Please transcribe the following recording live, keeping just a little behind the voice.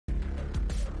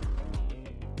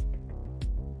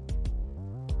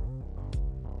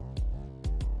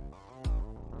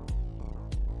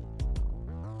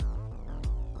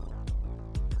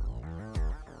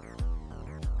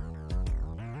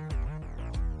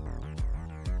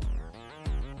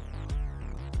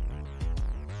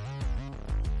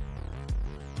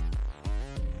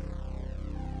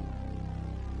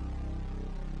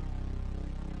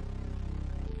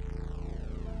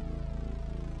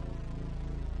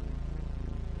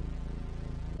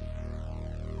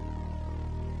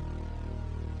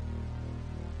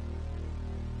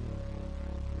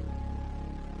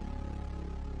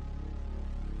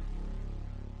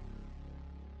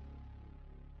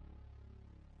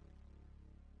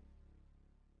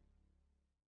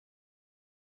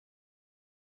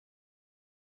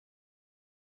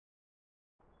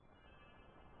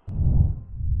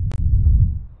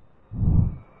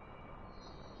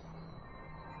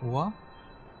हुआ?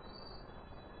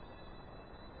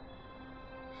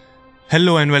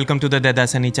 Hello and welcome to the Deadeye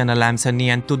Sunny channel. I'm Sunny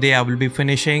and today I will be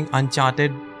finishing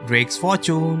Uncharted Drake's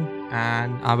Fortune,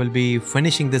 and I will be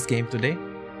finishing this game today,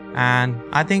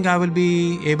 and I think I will be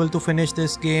able to finish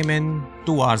this game in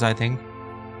 2 hours, I think.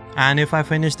 And if I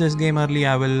finish this game early,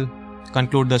 I will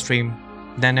conclude the stream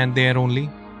then and there only.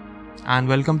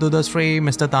 And welcome to the stream,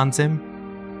 Mr. Tansim.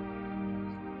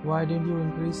 Why didn't you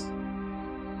increase?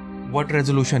 What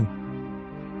resolution?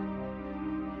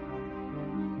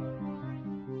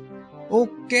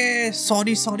 Okay,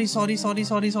 sorry.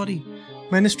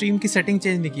 मैंने stream की setting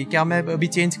change नहीं की। क्या मैं अभी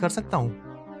change कर सकता हूँ?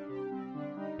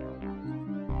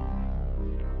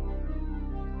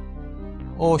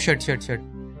 Oh shit,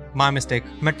 my mistake.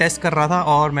 मैं टेस्ट कर रहा था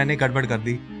और मैंने गड़बड़ कर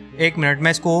दी। 1 मिनट,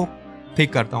 मैं इसको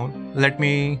ठीक करता हूँ। Let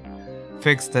me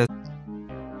fix this.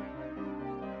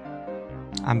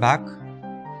 I am back.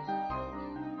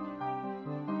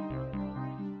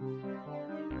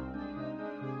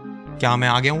 क्या मैं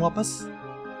आ गया हूँ वापस?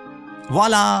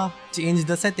 वाला, चेंज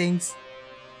द सेटिंग्स।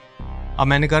 अब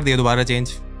मैंने कर दिया दोबारा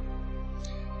चेंज।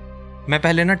 मैं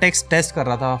पहले ना टेस्ट कर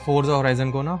रहा था फोर्जा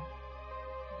होराइजन को ना,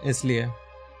 इसलिए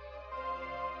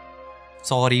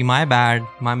sorry, my bad,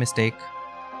 my mistake.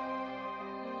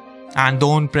 And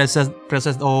don't press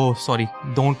oh sorry,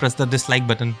 don't press the dislike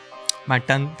button, my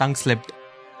tongue slipped.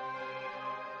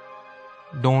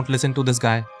 Don't listen to this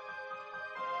guy.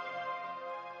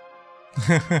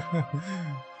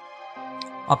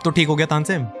 अब तो ठीक हो गया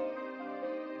तानसेन।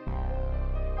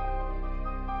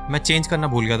 मैं चेंज करना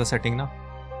भूल गया था सेटिंग ना,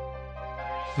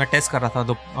 मैं टेस्ट कर रहा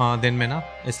था दिन में ना,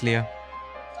 इसलिए।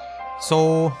 So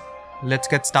let's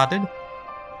get started.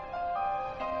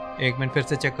 1 minute फिर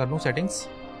से चेक कर लूं settings.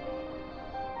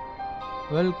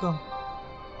 Welcome.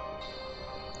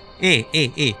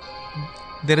 A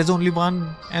there is only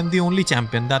one and the only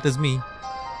champion, that is me,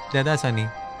 Deadeye Sunny,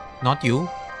 not you,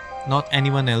 not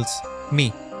anyone else, me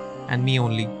and me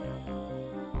only.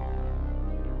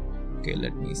 Okay,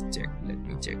 let me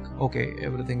check. Okay,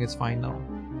 everything is fine now.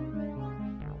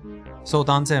 So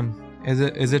Tansem,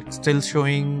 is it still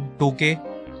showing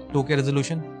 2K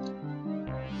resolution,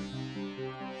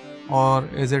 or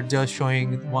is it just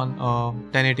showing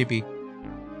 1080p?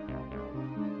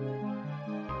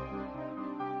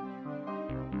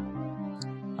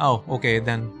 Oh, okay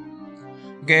then.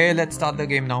 Okay, let's start the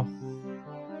game now.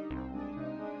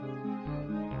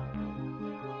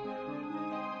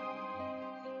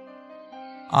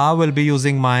 I will be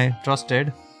using my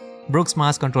trusted Brooks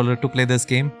mouse controller to play this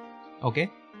game. Okay.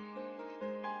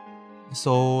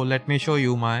 So let me show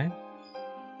you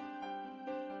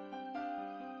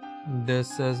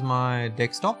this is my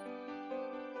desktop.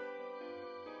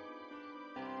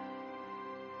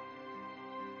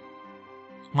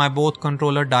 My both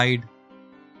controller died.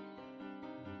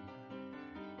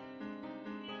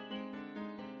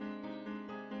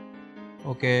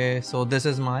 Okay, so this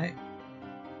is my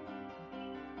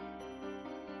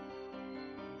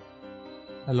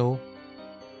hello.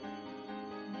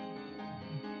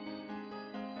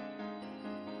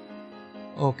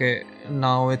 Okay,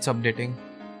 now it's updating.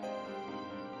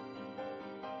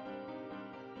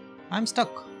 I'm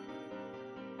stuck.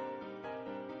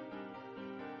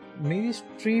 मेरी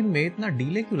stream में इतना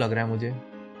delay क्यों लग रहा है मुझे?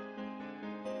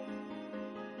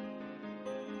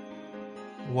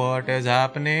 What is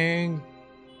happening?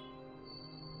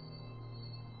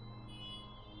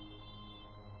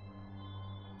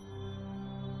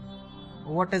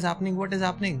 What is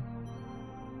happening?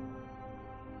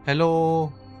 Hello?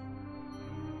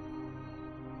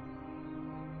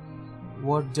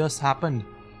 What just happened?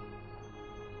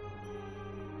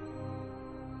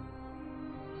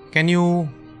 Can you...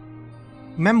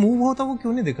 मैं move होता वो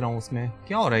क्यों नहीं दिख रहा हूँ उसमें?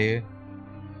 क्या हो रहा है ये?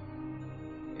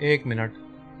 1 मिनट।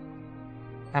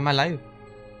 Am I live?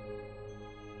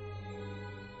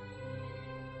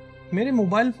 मेरे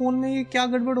मोबाइल फोन में ये क्या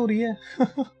गड़बड़ हो रही है?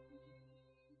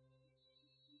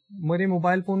 मेरे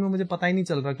मोबाइल फोन में मुझे पता ही नहीं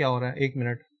चल रहा क्या हो रहा है। 1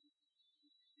 मिनट,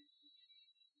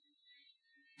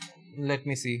 लेट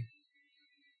मी सी।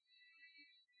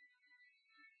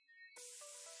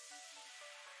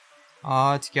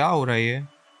 आज क्या हो रहा है ये?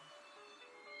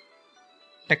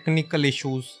 Technical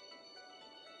issues.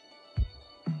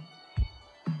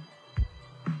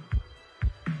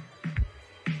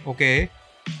 Okay,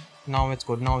 now it's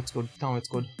good.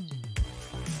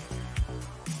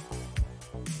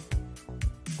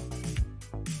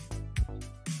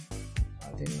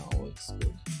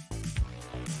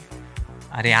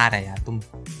 अरे यार तुम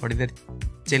थोड़ी देर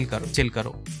चिल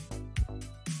करो।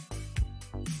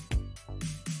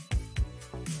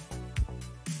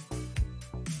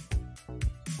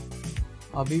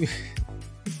 अभी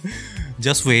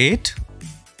Just wait.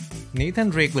 Nathan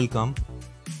Drake will come.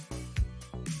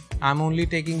 I'm only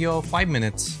taking your 5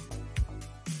 minutes.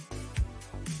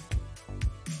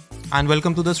 And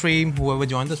welcome to the stream, whoever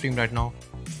joined the stream right now.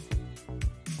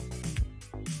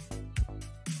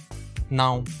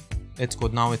 Now it's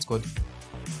good. Now it's good.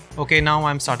 Okay, now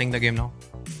I'm starting the game now.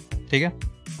 ठीक है?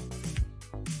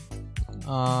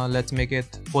 Let's make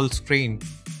it full screen.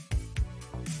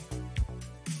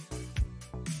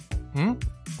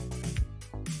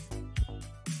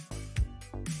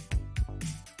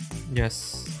 Yes.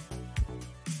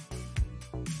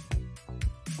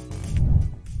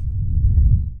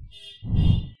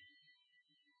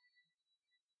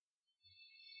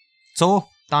 So,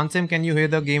 Tansim, can you hear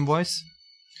the game voice?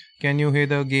 Can you hear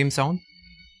the game sound?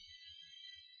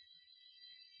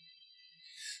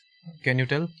 Can you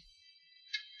tell?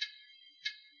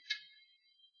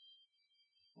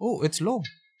 Oh, it's low.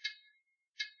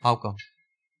 How come?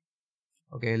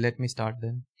 Okay, let me start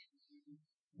then.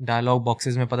 Dialogue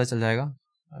boxes में पता चल जाएगा.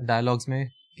 Dialogues में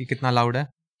कि कितना loud है.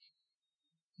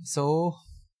 So,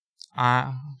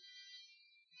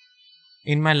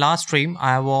 in my last stream,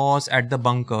 I was at the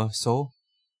bunker. So,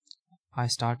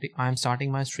 I'm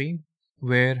starting my stream.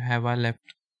 Where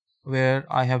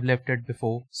I have left it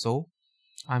before. So,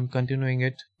 I'm continuing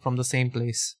it from the same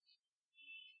place.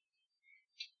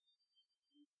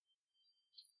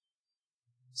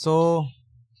 So,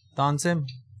 Tansim,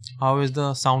 how is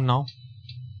the sound now?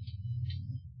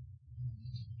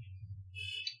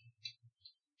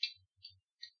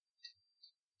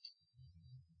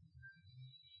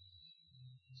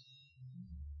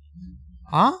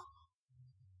 Huh?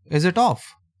 Is it off?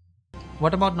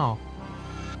 What about now?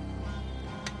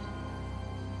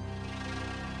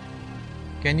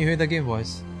 Can you hear the game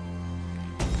voice?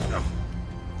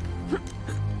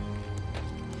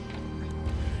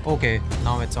 Okay,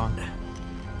 now it's on.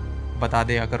 बता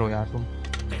दिया करो यार तुम.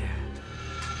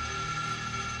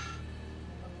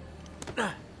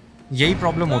 यही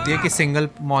problem होती है कि single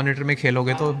monitor में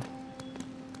खेलोगे तो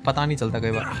पता नहीं चलता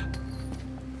कई बार.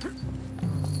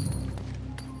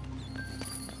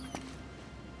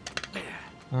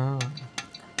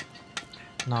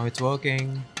 Now it's working.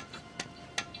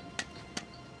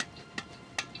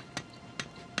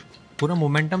 पूरा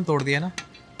मोमेंटम तोड़ दिया ना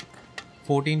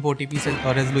 1440p से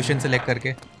रेजोल्यूशन सेलेक्ट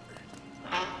करके.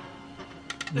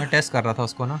 मैं टेस्ट कर रहा था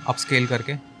उसको ना अपस्केल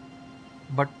करके,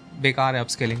 बट बेकार है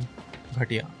अपस्केलिंग,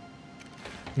 घटिया.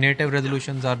 Native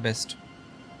resolutions are best.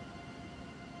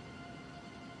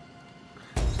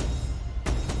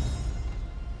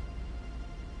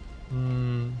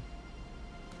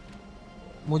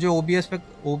 मुझे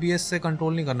OBS से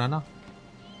कंट्रोल नहीं करना ना,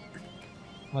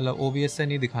 मतलब OBS से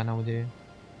नहीं दिखाना मुझे,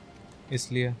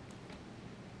 इसलिए.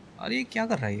 अरे ये क्या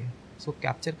कर रहा है ये? इसको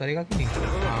कैप्चर करेगा कि नहीं?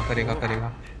 हाँ करेगा.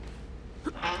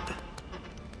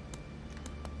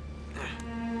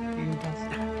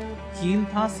 कील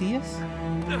था CS?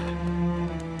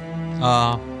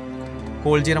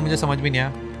 कोल्ड जीरा मुझे समझ भी नहीं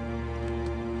आया.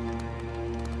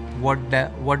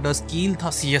 What does कील था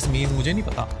CS मीन? मुझे नहीं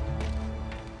पता.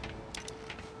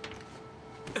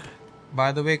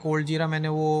 बाय द वे कोल्ड जीरा मैंने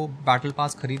वो बैटल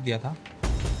पास खरीद दिया था,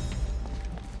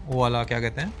 वो वाला क्या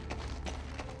कहते हैं,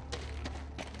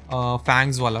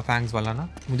 फैंग्स वाला ना.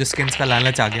 मुझे स्किन्स का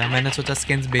लालच आ गया, मैंने सोचा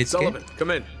स्किन्स बेच के.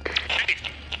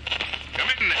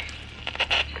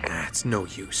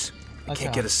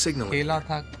 अच्छा खेला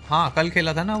था, हाँ कल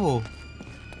खेला था ना वो.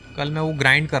 कल मैं वो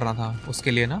ग्राइंड कर रहा था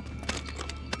उसके लिए ना.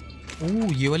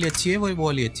 ये वाली अच्छी है, वो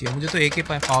वाली अच्छी है. मुझे तो एक ही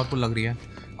पावरफुल लग रही है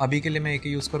अभी के लिए. मैं एक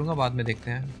ही यूज़ करूँगा, बाद में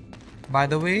देखते हैं. By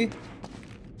the way,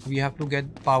 we have to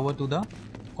get power to the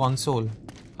console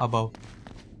above.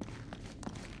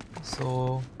 So,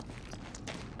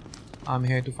 I'm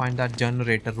here to find that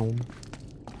generator room.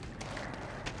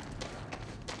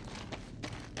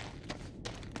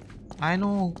 I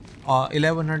know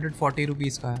 1140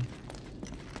 rupees का है,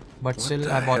 but still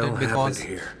I bought it because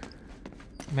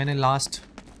मैंने लास्ट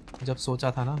जब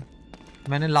सोचा था ना,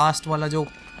 मैंने लास्ट वाला जो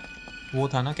वो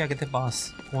था ना, क्या कहते हैं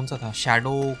पास, कौन सा था,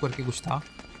 शैडो करके कुछ था,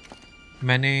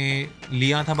 मैंने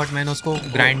लिया था, बट मैंने उसको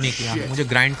ग्राइंड नहीं किया. मुझे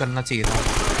ग्राइंड करना चाहिए था.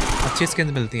 अच्छी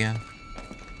स्किन्स मिलती हैं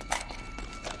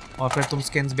और फिर तुम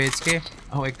स्किन्स बेच के,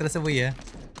 एक तरह से वही है,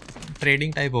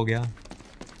 ट्रेडिंग टाइप हो गया.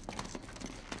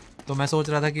 तो मैं सोच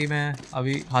रहा था कि मैं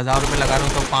अभी 1000 रुपये लगा रहा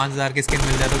हूँ तो 5000 की स्किन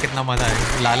मिल जाए तो कितना मज़ा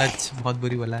आएगा. लालच बहुत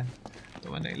बुरी वाला है,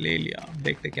 तो मैंने ले लिया.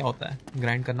 देखते क्या होता है.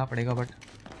 ग्राइंड करना पड़ेगा. बट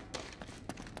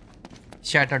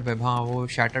शैटर्ड वेब, हाँ वो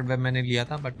शैटर्ड वेब मैंने लिया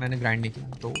था, बट मैंने ग्राइंड नहीं किया,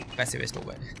 तो पैसे वेस्ट हो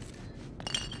गए.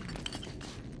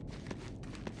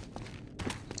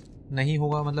 नहीं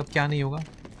होगा मतलब क्या नहीं होगा?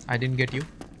 I didn't get you.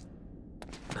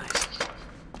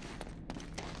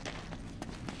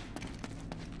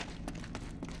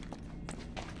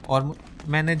 और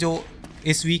मैंने जो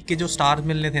इस वीक के जो स्टार्स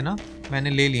मिलने थे ना, मैंने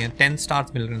ले लिए। 10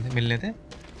 स्टार्स मिलने थे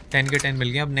 10 के 10 मिल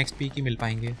गए। अब नेक्स्ट वीक ही मिल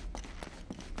पाएंगे।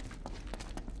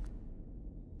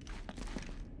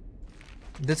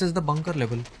 This is the bunker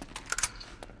level.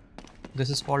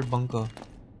 This is called bunker.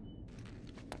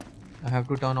 I have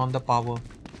to turn on the power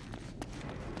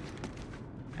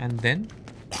and then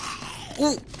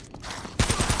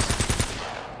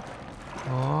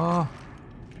oh,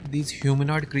 these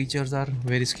humanoid creatures are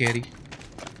very scary.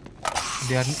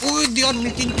 They are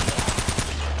making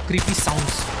creepy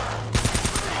sounds.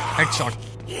 Headshot.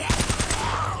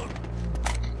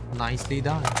 Nicely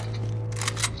done.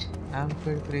 I'm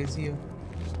fade crazy.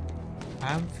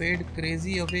 I'm fade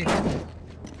crazy away.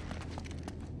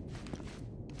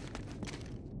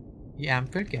 ये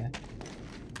एम्फेड क्या है?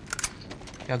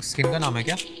 क्या skin का नाम है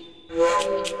क्या?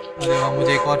 अरे वाह,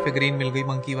 मुझे एक और फिगरीन मिल गई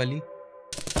मंकी वाली।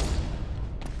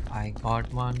 I got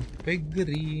one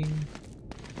figurine.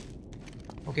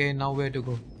 Okay, now where to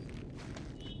go?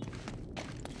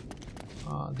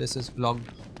 This is blocked.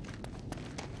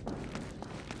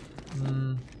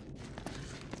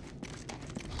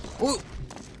 Oh!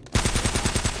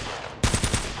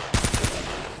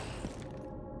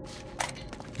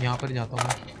 यहाँ पर जाता हूँ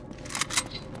मैं।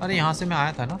 अरे यहाँ से मैं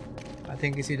आया था ना। आई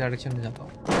थिंक इसी डायरेक्शन में जाता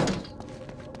हूँ।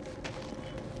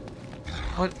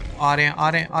 और आ रहे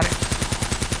हैं।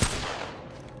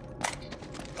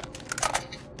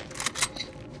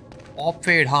 ऑफ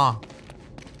फेड, हाँ।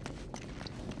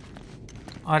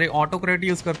 अरे ऑटो करेक्ट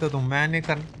यूज़ करते हो तुम। मैं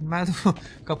तो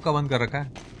कब का बंद कर रखा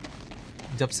है।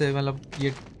 जब से मतलब ये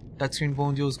टच स्क्रीन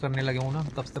फ़ोन यूज़ करने लगे हूँ ना,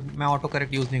 तब से मैं ऑटो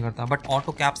करेक्ट यूज़ नहीं करता। बट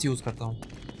ऑटो कैप्स यूज़ करता हूँ।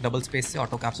 डबल स्पेस से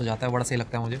ऑटो कैप्स हो जाता है, बड़ा सही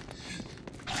लगता है मुझे।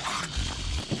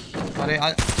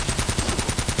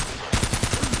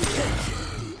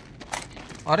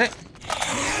 अरे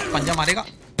पंजा मारेगा।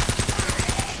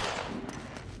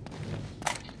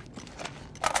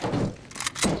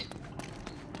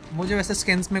 मुझे वैसे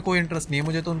स्किन्स में कोई इंटरेस्ट नहीं है,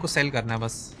 मुझे तो उनको सेल करना है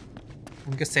बस।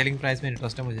 उनके सेलिंग प्राइस में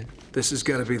इंटरेस्ट है मुझे। This has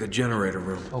got to be the generator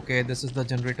room. Okay, this is the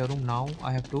generator room. Now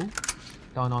I have to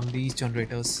turn on these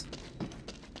generators.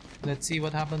 Let's see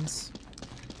what happens.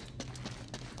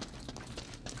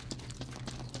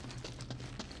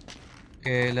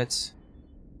 Okay, let's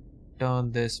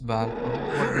turn this valve.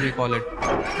 What do we call it?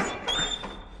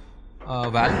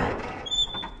 Valve?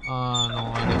 No,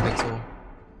 I don't think so.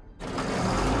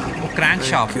 Oh,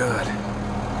 crankshaft. Good.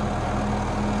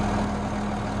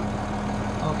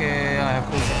 Okay, I have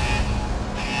to.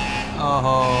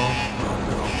 Oh,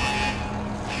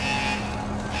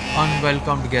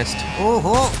 unwelcomed guest.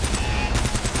 Oh.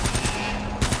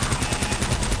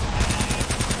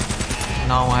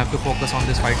 Now I have to focus on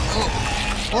this fight. Oh,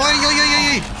 oi.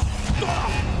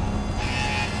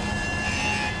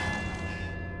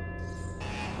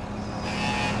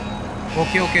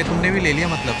 Okay, तुमने भी ले लिया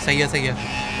मतलब। सही है।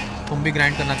 तुम भी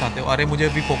grind करना चाहते हो। अरे मुझे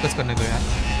भी फोकस करने दो यार।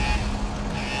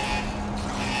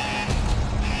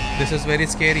 This is very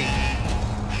scary.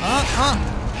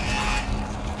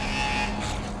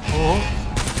 Oh,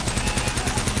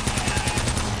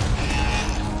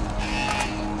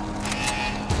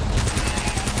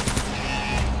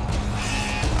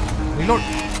 reload.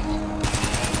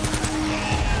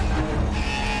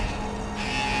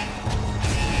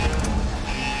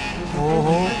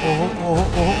 ओहो।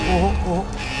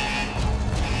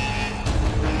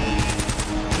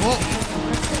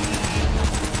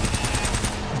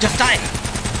 Just die.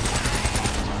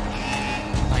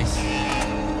 Nice.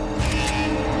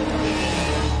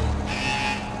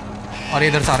 और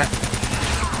इधर से आ रहा है।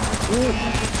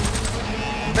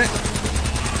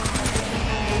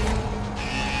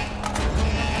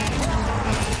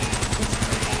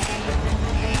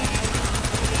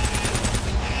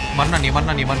 मरना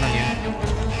नहीं है।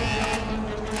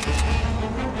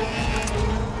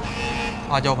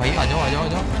 आ जाओ भाई, आ जाओ।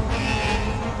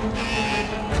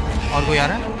 और कोई आ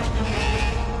रहा है?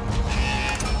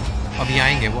 अभी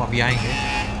आएंगे।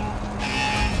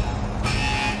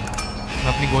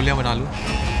 मैं अपनी गोलियां बना लूं।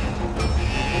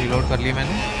 रिलोड कर ली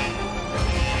मैंने।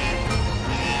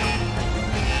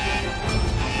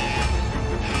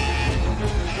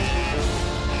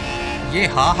 ये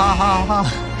हाँ।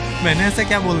 मैंने ऐसे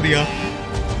क्या बोल दिया?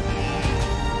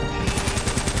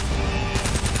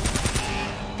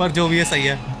 पर जो भी है सही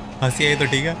है। हंसी आई तो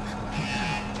ठीक है।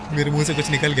 मेरे मुंह से कुछ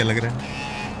निकल गया लग रहा है।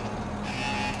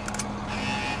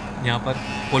 यहाँ पर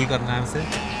पुल करना है उसे।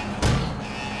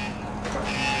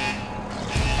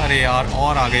 अरे यार,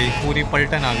 और आ गई, पूरी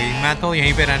पलटन आ गई। मैं तो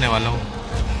यहीं पे रहने वाला हूँ।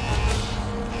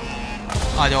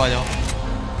 आ जाओ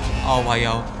आओ भाई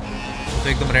आओ। तो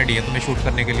एकदम रेडी है तुम्हें शूट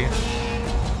करने के लिए।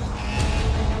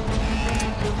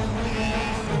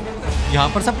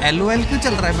 यहाँ पर सब LOL क्यों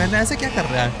चल रहा है? मैंने ऐसे क्या कर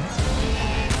रहा है?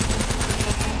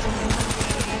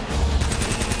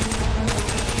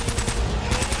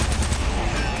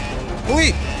 उई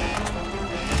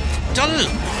चल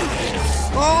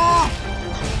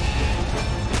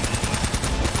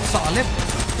साले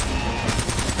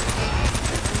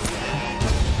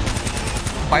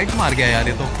फाइट मार गया यार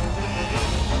ये तो।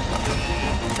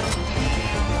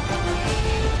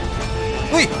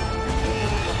 उई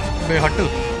बे हट,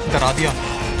 डरा दिया।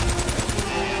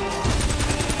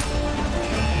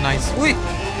 नाइस। उई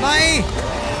नहीं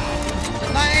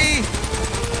नहीं,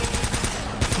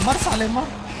 मर साले मर,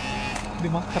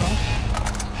 दिमाग खराब।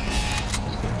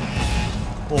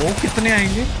 ओ कितने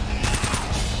आएंगे?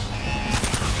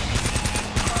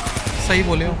 सही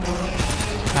बोले हो।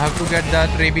 I have to get that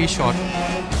rabies shot.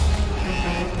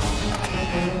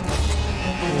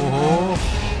 ओहो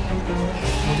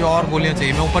मुझे और गोलियां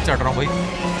चाहिए। मैं ऊपर चढ़ रहा हूँ भाई,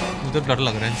 मुझे डर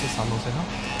लग रहा है इनसे सालों से ना।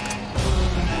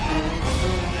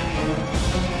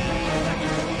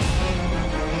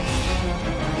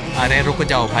 अरे रुक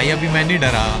जाओ भाई, अभी मैं नहीं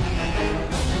डरा।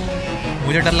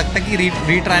 मुझे डर लगता है कि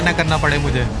रीट्राई ना करना पड़े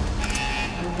मुझे।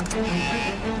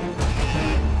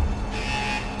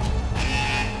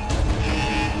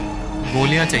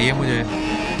 गोलियां चाहिए मुझे।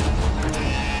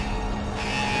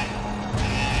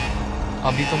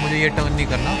 अभी तो मुझे ये टर्न नहीं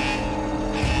करना।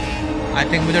 आई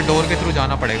थिंक मुझे डोर के थ्रू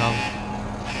जाना पड़ेगा।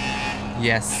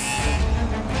 यस।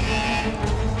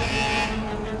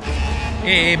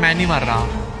 ए मैं नहीं मर रहा,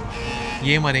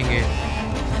 ये मरेंगे।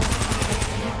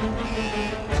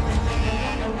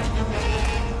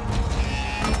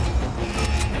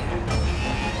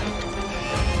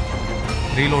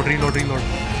 Reload reload reload.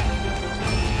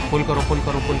 पुल करो पुल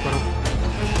करो पुल करो।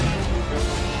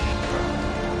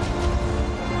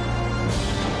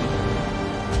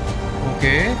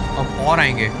 ओके अब और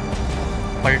आएंगे,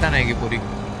 पलटन आएगी पूरी।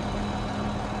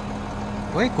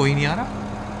 ओए कोई नहीं आ रहा,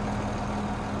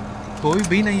 कोई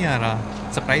भी नहीं आ रहा।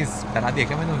 सरप्राइज डरा दिया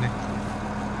क्या मैंने उन्हें?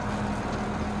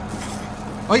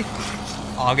 ओए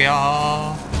आ गया।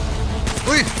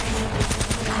 ओए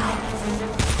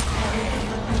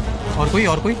और कोई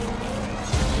और कोई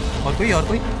और कोई और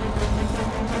कोई।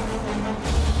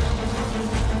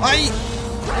 आई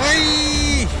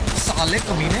आई साले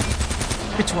कमीने,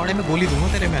 पिछवाड़े में गोली दूंगा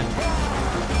तेरे मैं।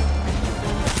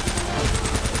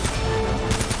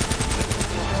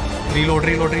 Reload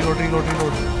reload reload reload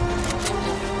reload.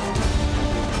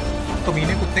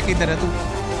 कमीने कुत्ते किधर है तू?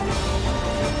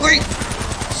 ओए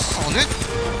साले।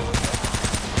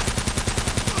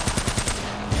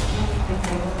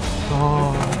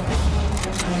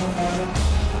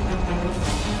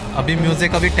 अभी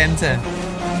म्यूजिक अभी टेंस है,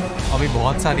 अभी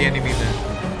बहुत सारी एनिमीज हैं।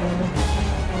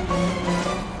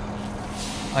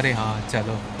 अरे हाँ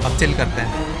चलो अब चिल करते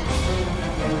हैं।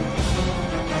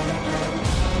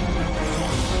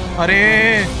 अरे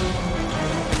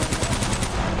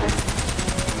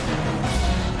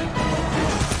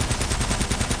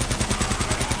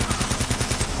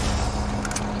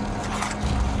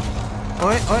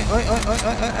ओए ओए ओए ओए ओए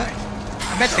ओए ओए,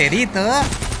 अबे तेरी तो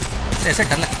ऐसे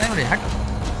डर लगता है मुझे। हट।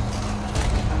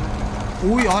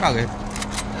 ओए और आ गए।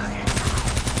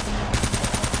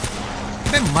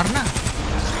 अबे मरना,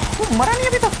 तू मरा नहीं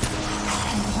अभी तक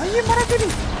भाई। ये मरा क्यों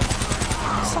नहीं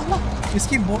साला?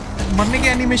 इसकी मरने की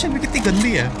एनिमेशन भी कितनी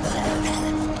गंदी है।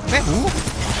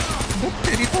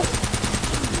 तेरी तो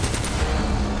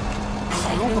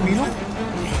सालों कमीनों,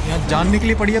 यहाँ जान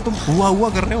निकली पड़ी है, तुम हुआ हुआ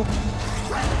कर रहे हो।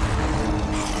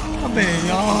 अबे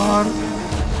यार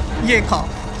ये खा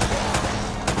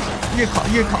ये खा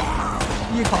ये खा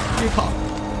ये खा ये खा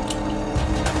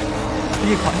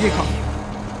ये खा ये खा।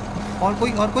 और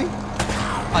कोई और कोई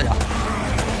आ जा।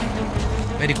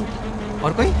 Very good.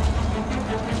 और कोई?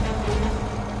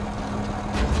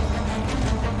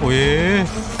 ओए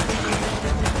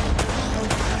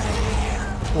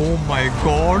ओ माय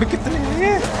गॉड कितने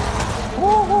हैं।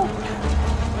 ओह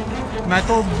मैं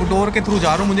तो डोर के थ्रू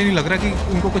जा रहा हूँ, मुझे नहीं लग रहा कि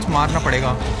उनको कुछ मारना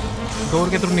पड़ेगा। डोर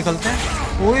के थ्रू निकलते हैं।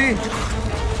 ओए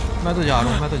मैं तो जा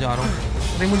रहा हूँ, मैं तो जा रहा हूँ।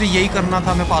 अरे मुझे यही करना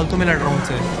था, मैं फालतू में लड़ रहा हूँ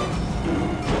उनसे।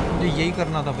 मुझे यही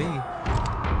करना था भाई,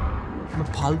 मैं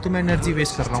फालतू में एनर्जी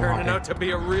वेस्ट कर रहा हूँ वहाँ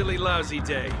पे।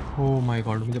 ओह माय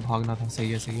गॉड मुझे भागना था।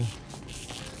 सही है सही है।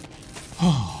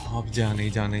 अब जा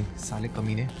नहीं साले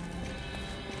कमीने।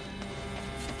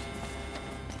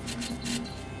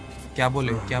 क्या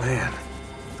बोले क्या बोले?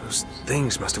 Those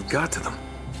things must have got to them.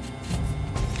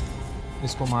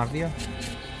 इसको मार दिया।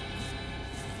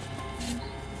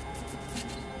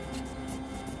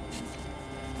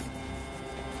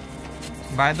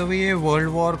 बाय द वे ये वर्ल्ड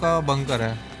वॉर का बंकर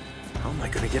है। How am I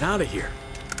gonna get out of here?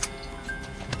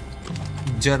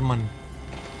 German.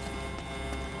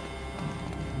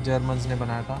 Germans ने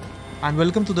बनाया था. And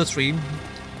welcome to the stream.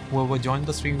 Whoever joined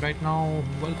the stream right now,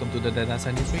 welcome to the Deadeye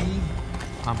stream.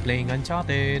 I'm playing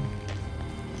Uncharted.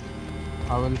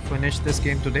 I will finish this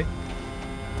game today.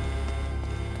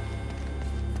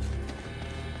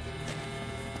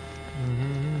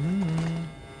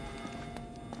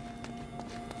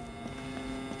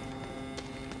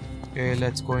 Okay,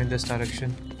 let's go in this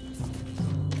direction.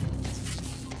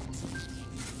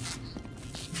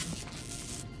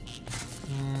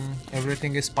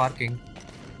 Everything is parking.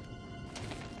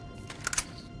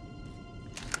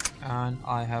 And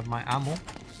I have my ammo.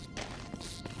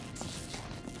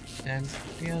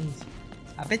 Champions.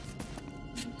 अबे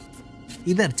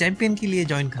इधर champion के लिए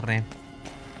join कर रहे हैं.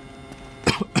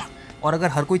 और अगर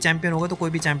हर कोई चैंपियन होगा तो कोई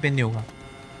भी चैंपियन नहीं होगा.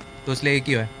 तो इसलिए एक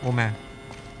ही है, वो मैं.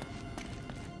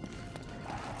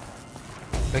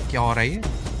 अबे क्या हो रहा है ये?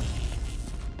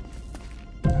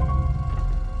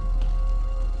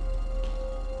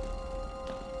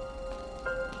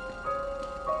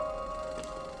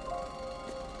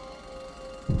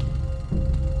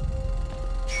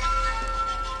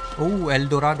 Oh, El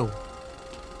Dorado.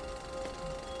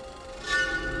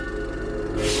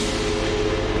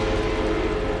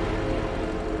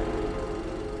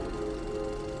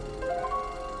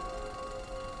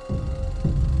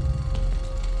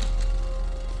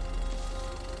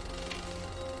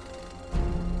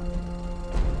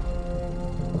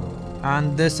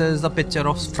 And this is the picture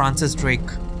of Francis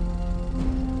Drake.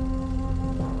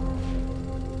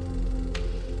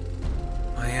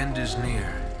 My end is near.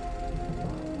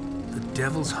 The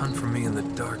devils hunt for me in the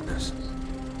darkness.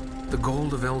 The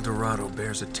gold of El Dorado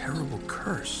bears a terrible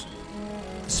curse.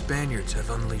 The Spaniards have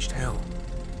unleashed hell,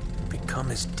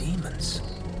 become as demons.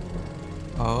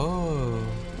 Oh.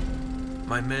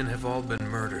 My men have all been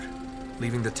murdered,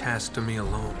 leaving the task to me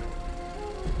alone.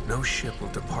 No ship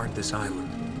will depart this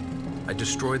island. I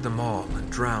destroyed them all and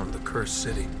drowned the cursed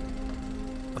city.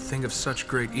 A thing of such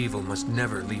great evil must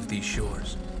never leave these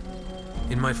shores.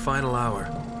 In my final hour,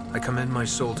 I commend my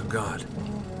soul to God.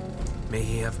 May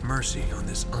He have mercy on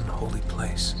this unholy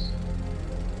place.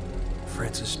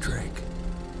 Francis Drake.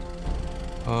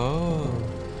 Oh.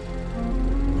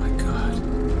 My God.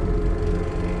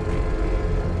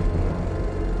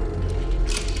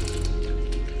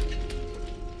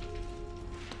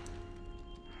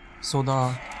 So the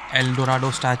El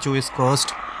Dorado statue is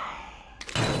cursed.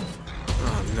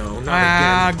 Oh no,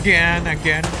 not again.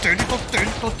 Again. Terito.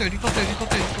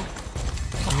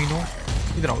 Camino.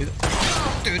 इधर आओ इधर.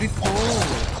 Terito.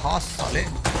 खास साले.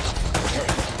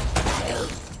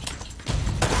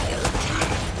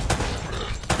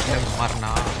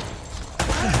 मरना.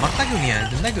 मरता क्यों नहीं है?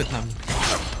 जिंदा क्यों इतना?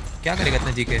 क्या करेगा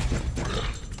इतना जी के?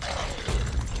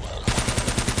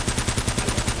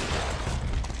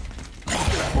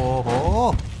 ओहो.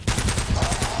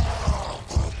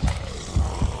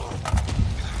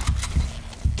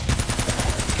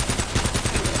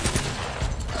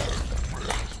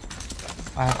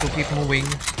 I have to keep moving.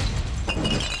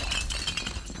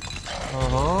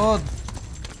 Oh,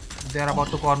 they are about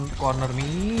to corner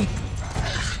me.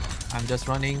 I'm just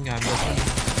running.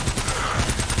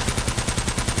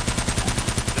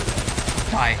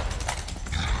 Die.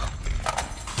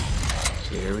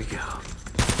 Here we go.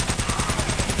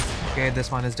 Okay,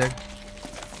 this one is dead.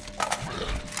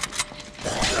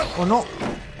 Oh no.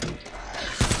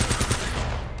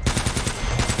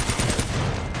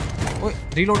 Oh,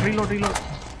 reload.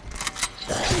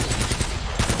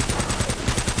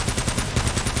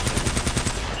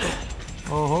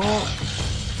 Oh,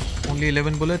 only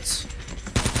 11 bullets.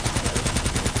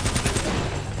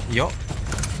 Yo.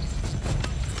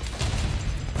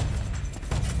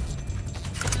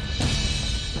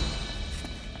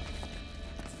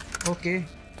 Okay.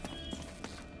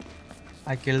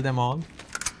 I killed them all.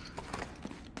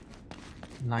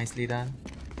 Nicely done.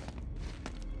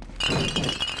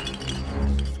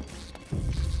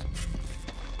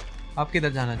 अब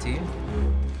किधर जाना चाहिए?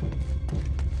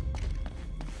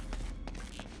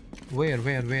 Where?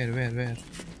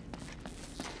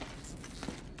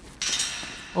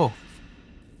 Oh.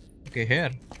 Okay,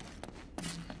 here.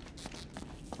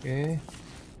 Okay.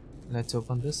 Let's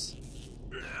open this.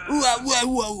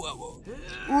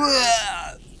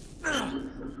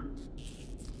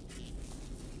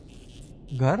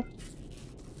 घर?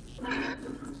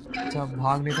 अच्छा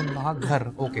भागने तो भाग घर.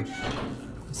 ओके.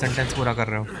 सेंटेंस पूरा कर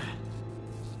रहे हो.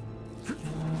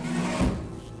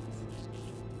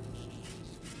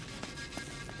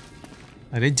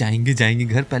 अरे जाएंगे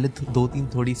घर. पहले दो तीन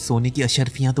थोड़ी सोने की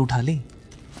अशर्फियां तो उठा ले,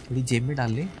 थोड़ी जेब में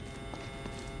डाल ले.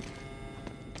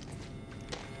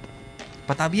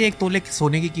 पता भी है एक तोले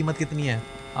सोने की कीमत कितनी है?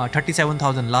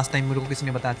 37,000 लास्ट टाइम मेरे को किसी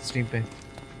ने बताया था स्ट्रीम पे।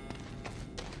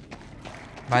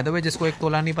 बाय द वे जिसको 1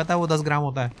 तोला नहीं पता वो 10 ग्राम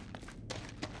होता है,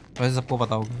 वैसे सबको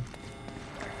पता होगा।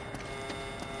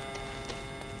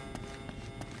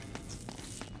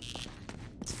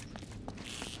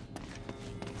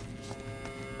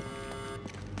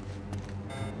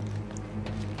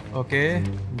 Okay,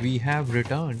 we have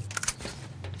returned.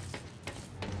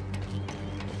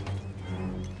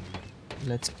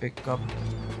 Let's pick up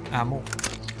ammo.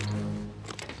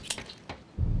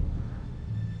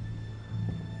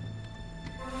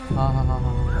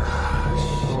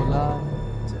 Solar.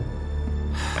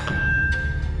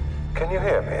 Can you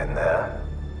hear me in there?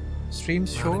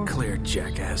 Streams Loud show. and clear,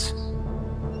 jackass.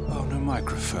 Oh, no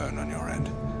microphone on your end.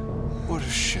 What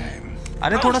a shame.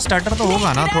 अरे थोड़ा स्टार्टर तो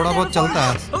होगा ना, थोड़ा बहुत चलता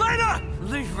है। Elena!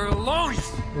 Leave her alone!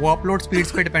 वो अपलोड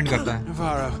स्पीड्स पे डिपेंड करता है।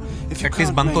 Navarro, if you At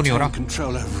least can't बंद तो नहीं हो maintain रहा।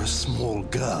 control over a small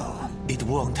girl, It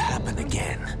won't happen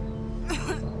again.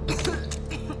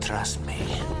 Trust me.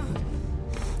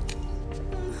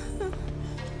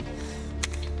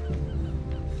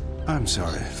 I'm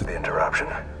sorry for The interruption.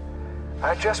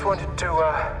 I just wanted to,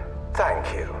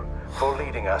 thank you for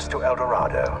leading us to El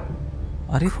Dorado.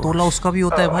 अरे तोला उसका भी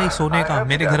होता है भाई सोने का,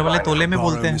 मेरे घर वाले तोले में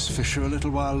बोलते borrowing हैं। Miss Fisher a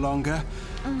little while longer,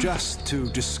 just to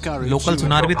discourage local you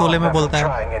सुनार भी तोले में बोलता है।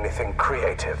 Trying anything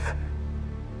creative.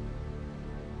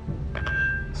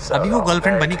 अभी वो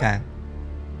गर्लफ्रेंड बनी का है।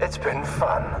 It's been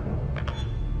fun.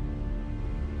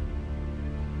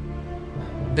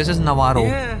 This is Navarro.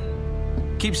 Yeah.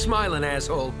 Keep smiling,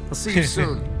 asshole. I'll see you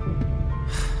soon.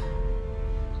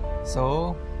 So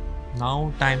now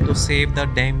time to save the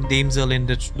damsel in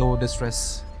distress.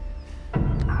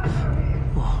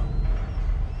 Oh,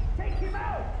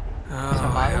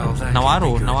 hell, that Navarro,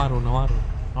 could be good. Navarro,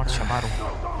 not Shabaro.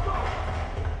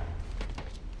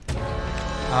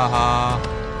 Aha.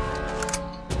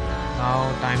 Now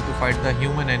time to fight the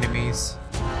human enemies.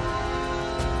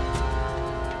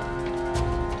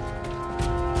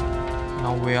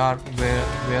 Now where are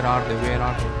they?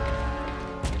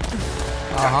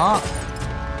 Aha.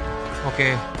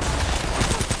 Okay.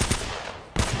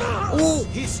 Oh,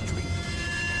 History.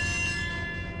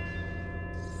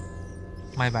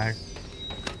 my bad.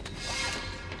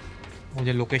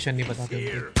 मुझे location नहीं पता था।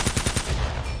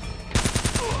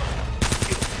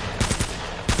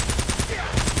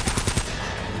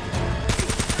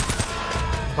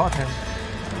 Got him.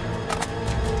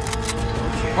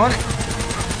 और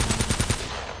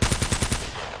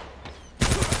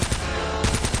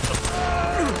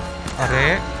अरे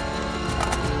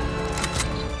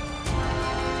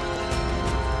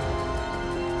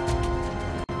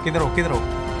किधर हो?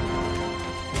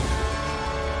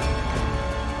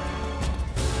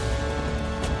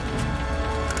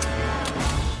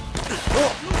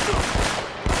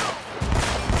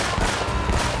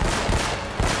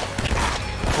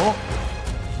 ओ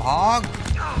भाग,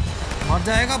 मर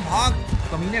जाएगा, भाग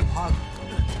कमीने, भाग।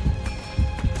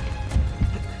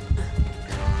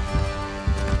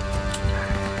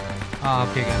 हाँ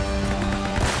ठीक है।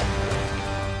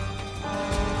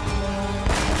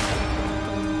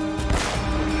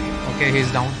 Okay,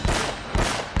 he's down.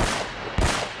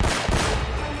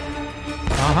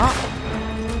 हाँ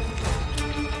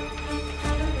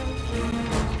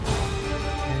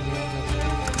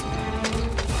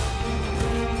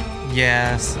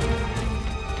Yes.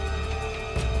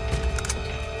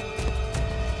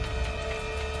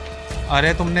 अरे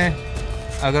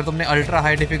अगर तुमने अल्ट्रा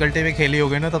हाई डिफिकल्टी में खेली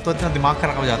होगी ना तब तो इतना दिमाग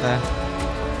खराब हो जाता है।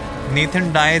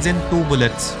 Nathan dies in 2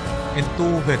 bullets, in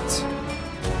 2 hits.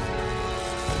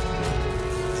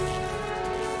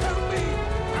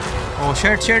 Oh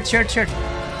shit.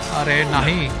 अरे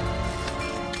नहीं।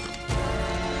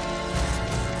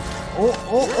 ओ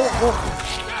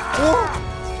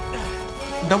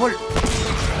डबल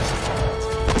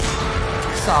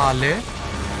साले,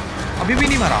 अभी भी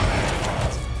नहीं मरा।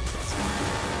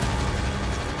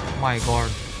 माय गॉड,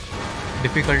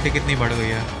 डिफिकल्टी कितनी बढ़ गई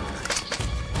है।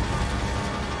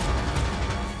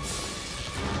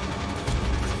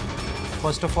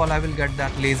 First of all I will get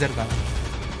that laser gun.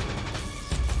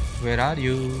 Where are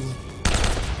you?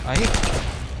 I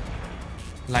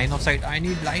line of site, I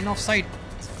need line of site.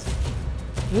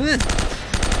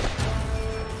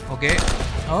 Okay,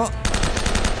 oh,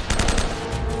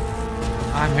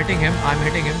 I'm hitting him.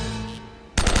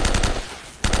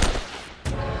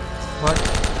 But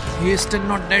he is still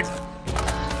not dead.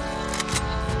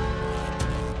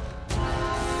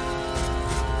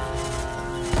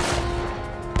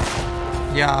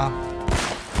 Yeah.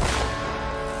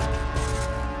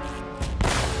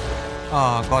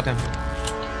 Ah, got him.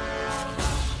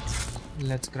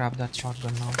 Let's grab that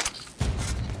shotgun now.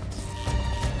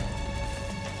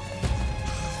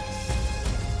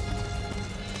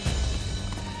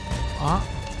 हाँ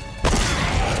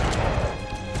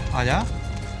आजा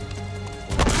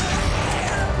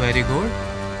very good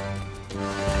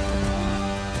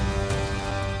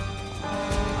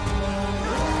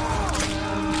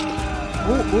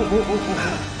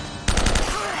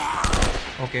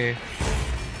okay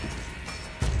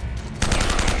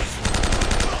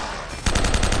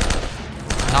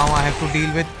now I have to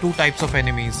deal with two types of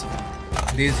enemies,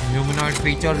 these humanoid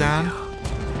creatures and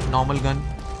normal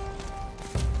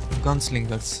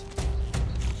gunslingers.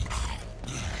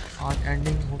 Are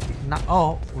ending now.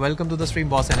 Oh, welcome to the stream,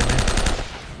 boss enemy.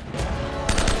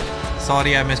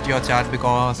 Sorry I missed your chat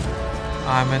because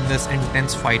I'm in this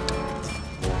intense fight.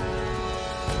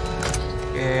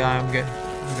 Okay, I'm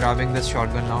grabbing this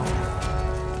shotgun now.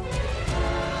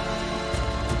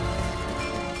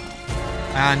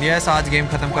 And yes, आज game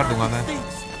खत्म कर दूंगा मैं.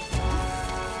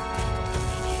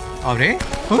 अरे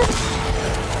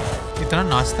इतना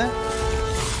नाचता है.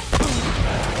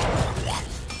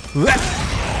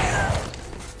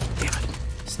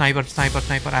 Sniper.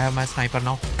 I have my sniper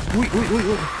now. Ui.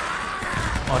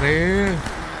 अरे.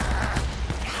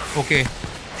 Okay.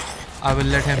 I will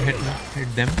let him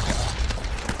hit them.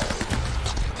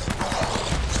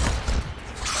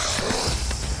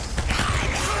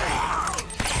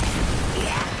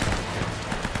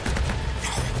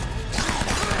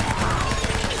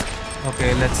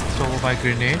 Okay, let's throw my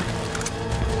grenade.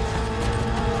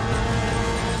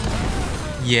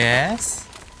 Yes.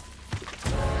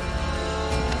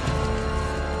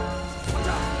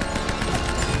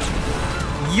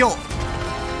 Yo.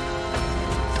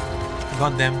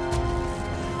 Got them.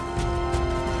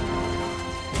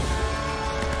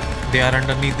 They are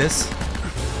underneath this.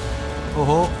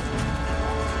 Oh.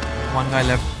 One guy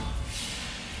left.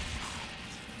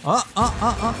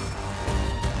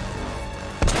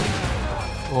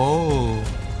 Oh.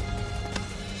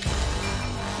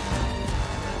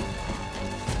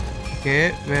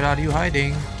 Okay, where are you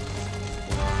hiding?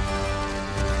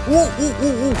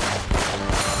 Ooh.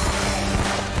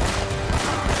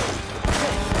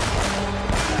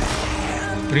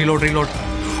 Reload.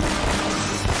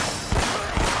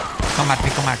 Come at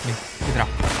me. Idhar.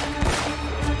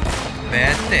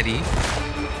 Where's Terry?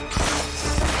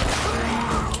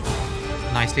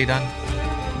 Nicely done.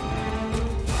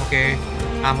 Okay.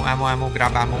 Ammo.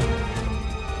 Grab ammo.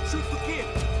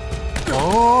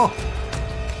 Oh!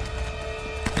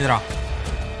 Idhar.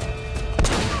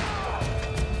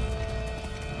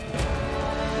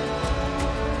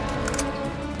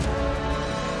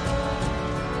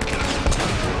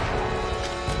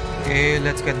 Okay,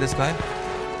 let's get this guy.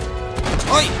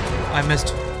 Oi! I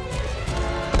missed.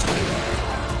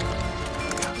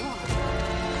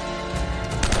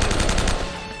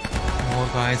 More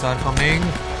guys are coming.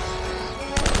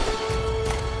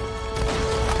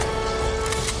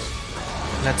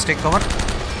 Let's take cover.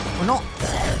 Oh no!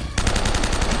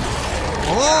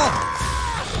 Oh!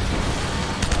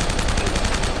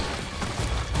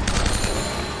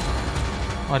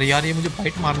 अरे यार ये मुझे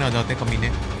fight मारने आ जाते हैं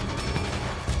कमीने.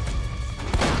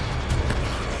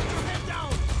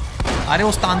 अरे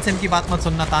उस तानसेन की बात मत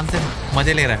सुनना. तानसेन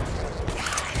मजे ले रहा है.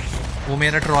 वो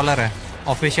मेरा ट्रॉलर है.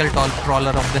 Official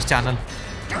trawler of this channel.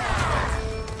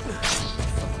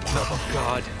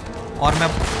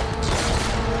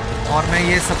 और मैं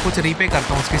ये सब कुछ रीपे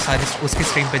करता हूँ उसकी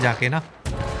स्ट्रीम पे जाके ना.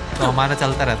 तो हमारा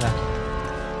चलता रहता है.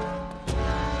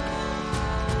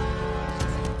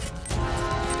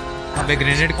 अबे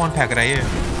ग्रेनेड कौन फेंक रहा है ये?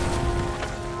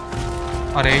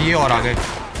 अरे ये और आ गए.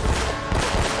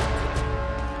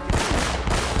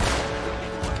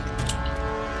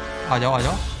 आ जाओ.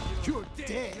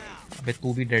 अबे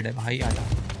तू भी डेड है भाई. आ जाओ.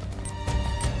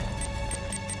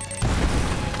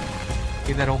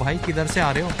 किधर हो भाई? किधर से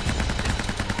आ रहे हो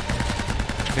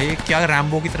भाई? क्या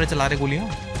रैम्बो की तरह चला रहे गोलियां?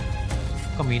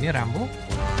 कमीने रैम्बो.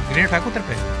 ग्रेनेड फेंको तेरे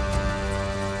पे.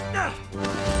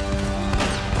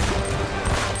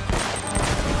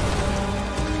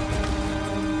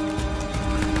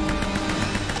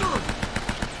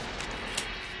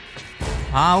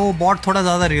 हाँ वो बॉट थोड़ा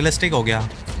ज़्यादा रियलिस्टिक हो गया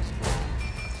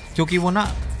क्योंकि वो ना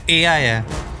AI है.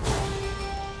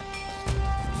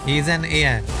 He is an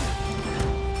AI.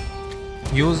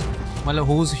 मतलब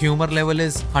whose humor level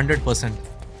is 100%.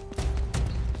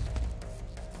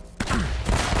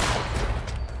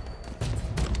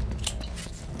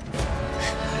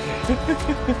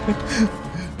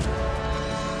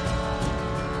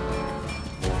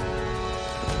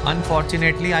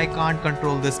 Unfortunately, I can't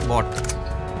control this bot.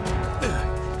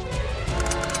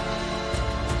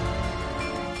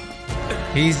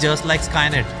 He's just like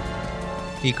Skynet.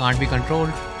 He can't be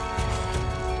controlled.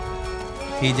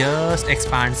 He just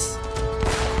expands.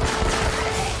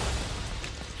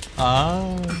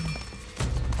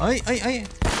 ओए ओए ओए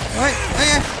ओए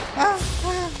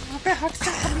ओए अबे हट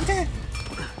जा कमीने।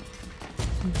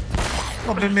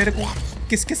 अबे मेरे को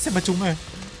किस किस से बचूं मैं?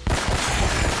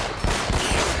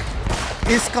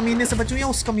 इस कमीने से बचूं या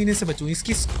उस कमीने से बचूं?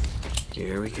 इसकी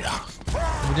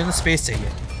मुझे ना स्पेस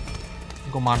चाहिए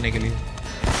इनको मारने के लिए।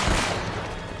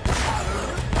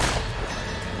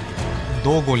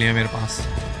 2 गोलियां मेरे पास।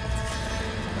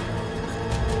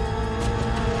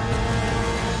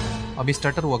 अभी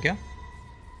स्टार्टर हुआ क्या?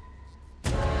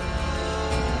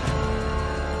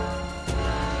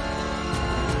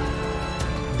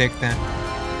 देखते हैं।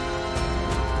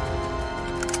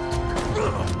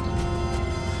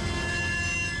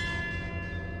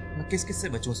 मैं किस किस से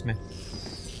बचूं उसमें?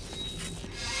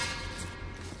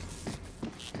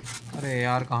 अरे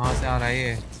यार कहाँ से आ रहा है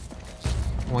ये?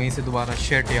 वहीं से दोबारा।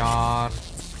 शेट यार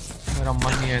मेरा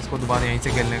मन नहीं है इसको दोबारा यहीं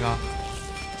से खेलने का।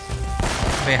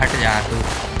 बे हट जा तू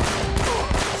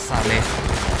साले।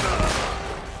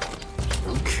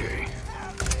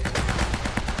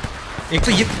 एक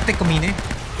तो ये कुत्ते कमीने,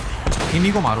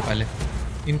 इन्हीं को मारो पहले।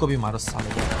 इनको भी मारो साले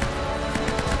को।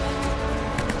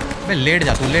 बे लेट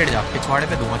जा तू, लेट जा, पिछवाड़े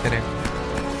पे दूंगा तेरे।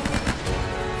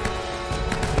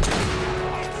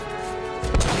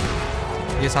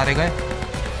 ये सारे गए,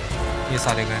 ये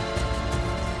सारे गए।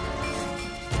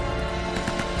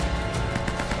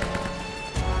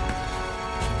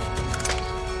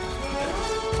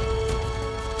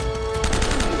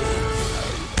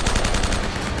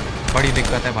 बड़ी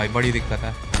दिक्कत है भाई, बड़ी दिक्कत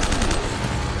है।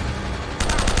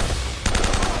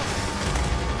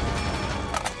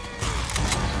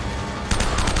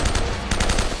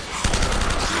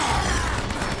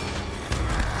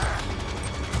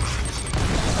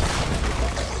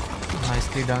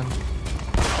 Nicely done.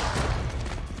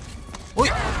 ओए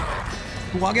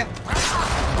तू आ गया।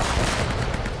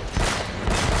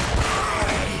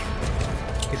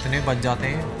 कितने बच जाते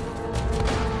हैं?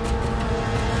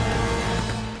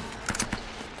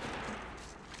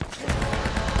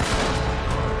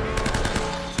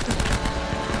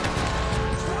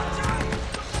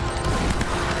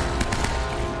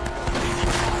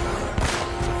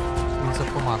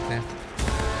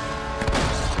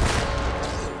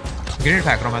 ग्रेनेड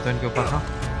फेंक रहा हूं मैं तो इनके ऊपर ना।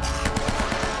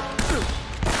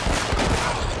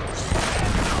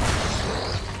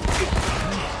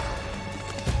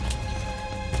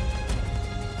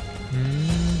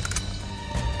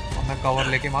 अब मैं कवर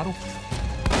लेके मारूं।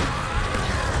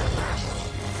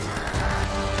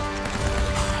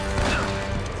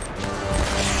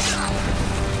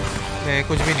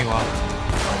 कुछ भी नहीं हुआ।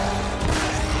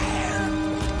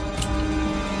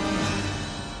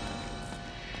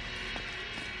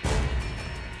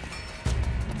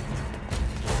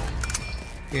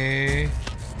 Okay.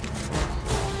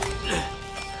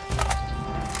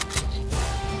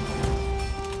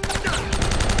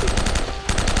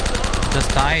 Just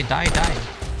die, die, die.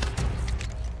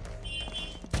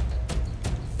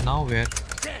 Now where?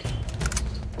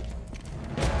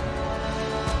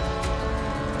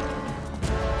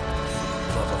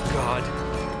 Love of God.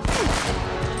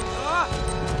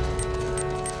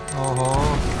 Oh.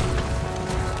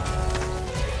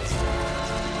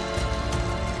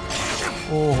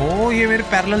 ओहो ये मेरे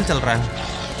पैरेलल चल रहा है।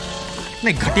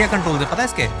 नहीं घटिया कंट्रोल है पता है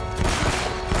इसके।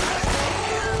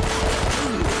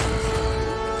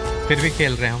 फिर भी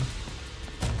खेल रहे हैं हम।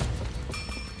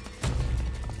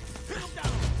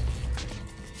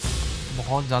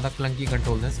 बहुत ज्यादा क्लंकी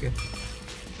कंट्रोल है इसके।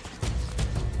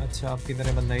 अच्छा अब किधर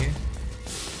है बंदा ये?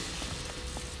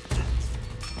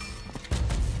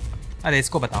 अरे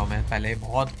इसको बताओ मैं पहले।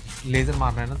 बहुत लेजर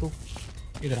मार रहा है ना तू।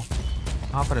 इधर आ,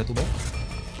 कहाँ पर है तू भाई?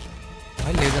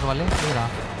 लेजर वाले इधर आ।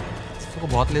 तो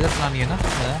बहुत लेजर चलानी है ना।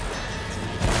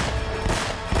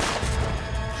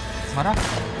 मारा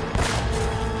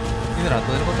इधर आ।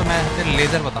 तो तेरे को तो मैं तेरे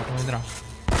लेजर बताता हूँ। इधर आ।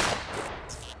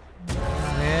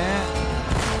 अरे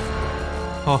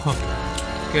हो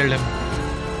killed him.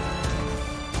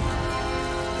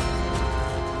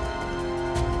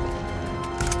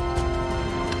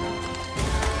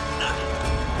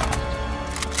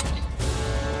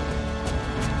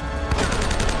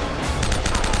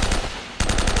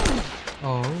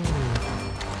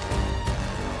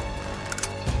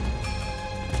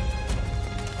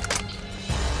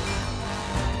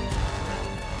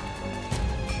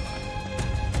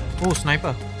 Oh,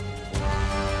 sniper.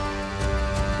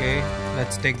 Okay,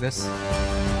 let's take this.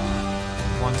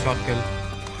 One shot kill.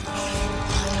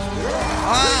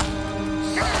 Ah!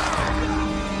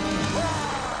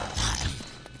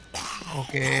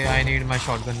 Okay, I need my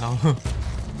shotgun now.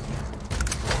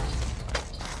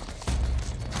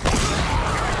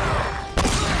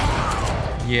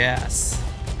 Yes.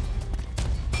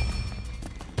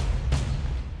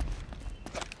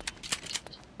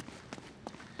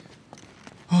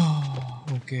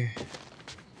 Okay.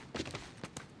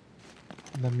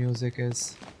 The music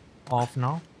is off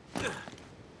now.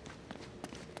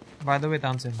 By the way,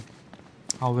 Tansin,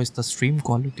 how is the stream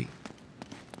quality?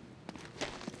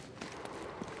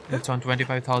 It's on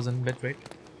 25,000 bitrate.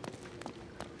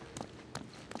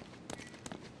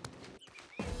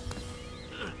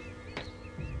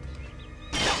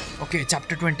 Okay,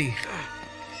 chapter 20.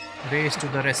 Race to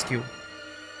the rescue.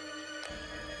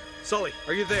 Sully,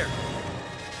 are you there?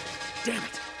 Damn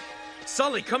it!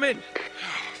 Sully, come in! Oh,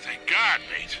 thank God,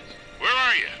 mate. Where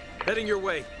are you? Heading your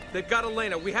way. They've got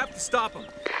Elena. We have to stop them.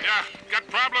 Yeah, got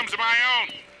problems of my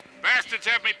own. Bastards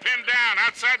have me pinned down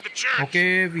outside the church.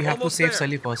 Okay, we have Almost to save there.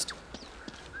 Sully first.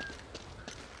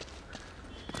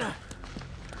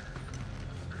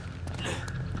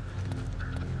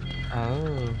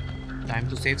 Oh, time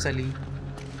to save Sully.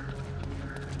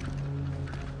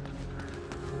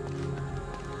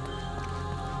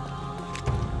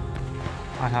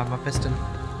 I have my pistol.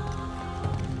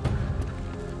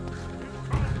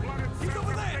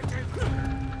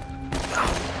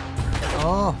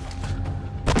 Oh.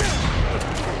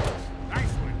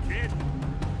 Nice one, kid.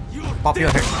 Pop your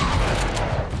head.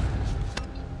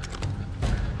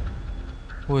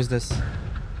 Who is this?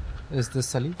 Is this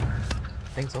Sully? I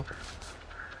think so.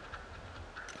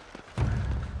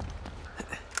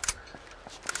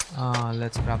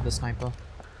 Let's grab the sniper.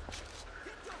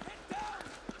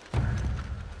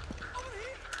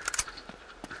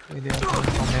 Hey, they are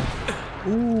coming from here.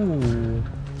 Ooh.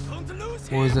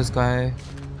 Who is this guy?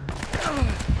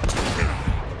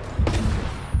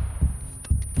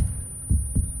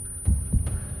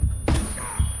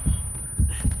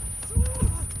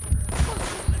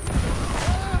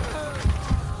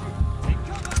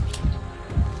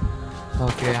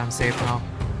 Okay, I'm safe now.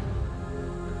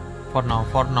 For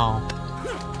now.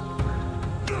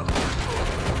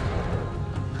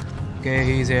 Okay,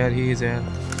 he's here.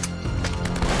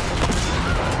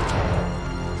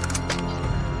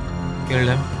 Killed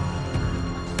him.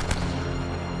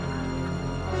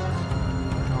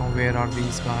 Now where are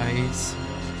these guys?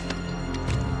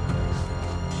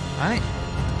 Hi.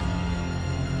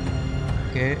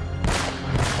 Okay.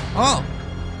 Oh!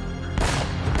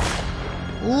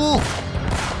 Ooh!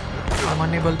 I'm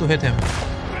unable to hit him.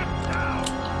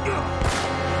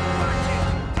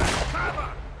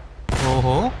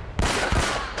 Oh.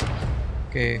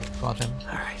 Okay, got him.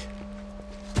 Alright.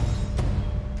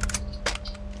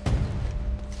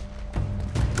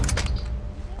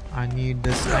 I need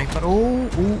this sniper. Oh.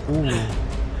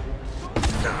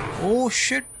 Oh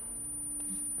shit.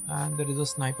 And there is a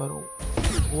sniper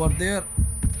over there.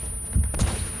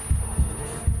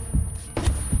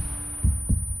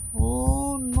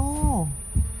 Oh no.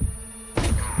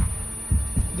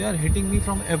 They are hitting me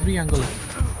from every angle.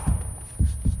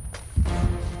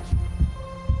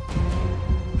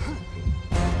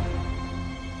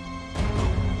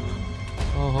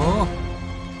 Oh.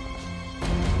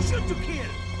 Shoot to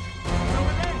kill.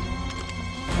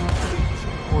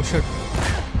 Oh shit.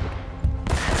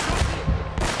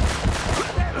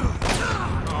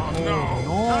 Oh no.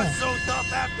 No. Not so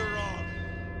tough after all.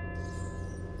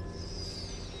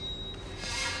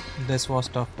 This was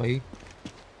tough, boy.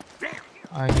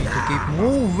 I need to keep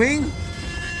moving.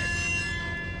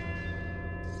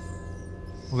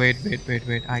 Wait.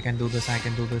 I can do this.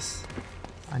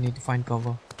 I need to find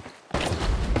cover.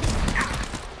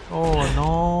 Oh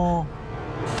no.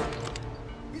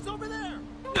 He's over there.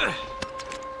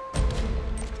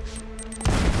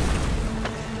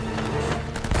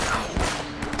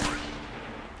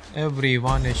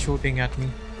 Everyone is shooting at me.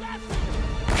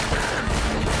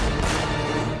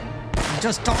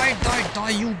 Just die,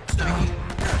 you tiny.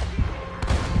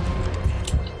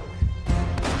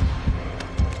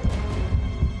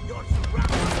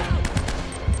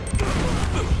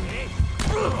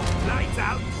 Lights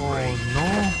out. Oh no.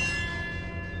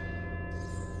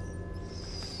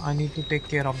 I need to take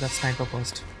care of that sniper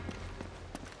first.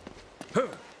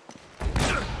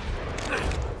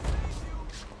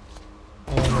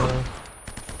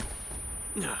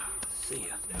 See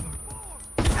ya.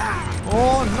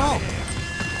 Oh no.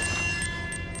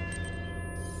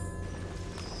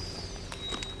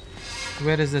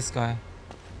 Where is this guy?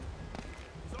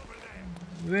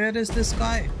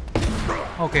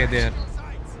 Okay, there.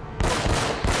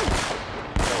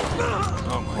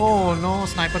 Oh no,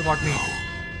 sniper got me.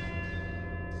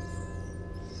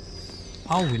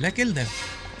 How will I kill them?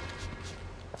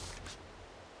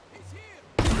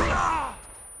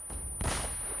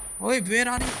 Wait, where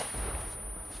are you?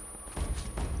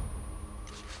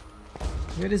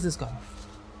 Where is this guy?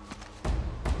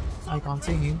 I can't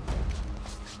see him.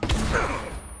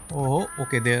 Oh,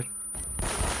 okay, there.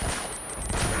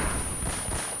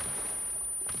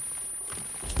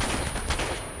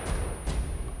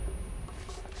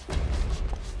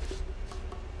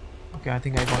 I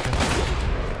think I got it.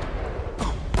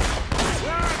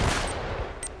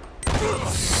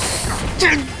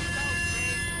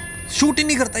 Shoot ही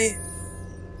नहीं करता ये।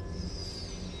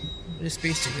 मुझे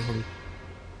space चाहिए थोड़ी।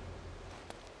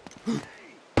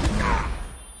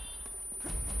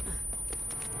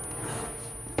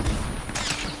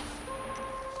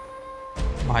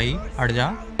 भाई हट जा,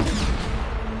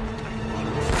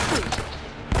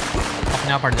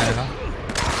 अपने आप हट जाएगा।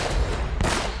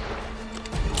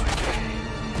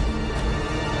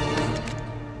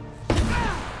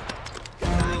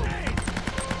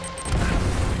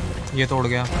 ये तोड़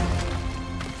गया।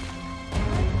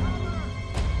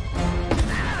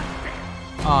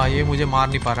 हाँ ये मुझे मार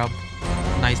नहीं पा रहा अब।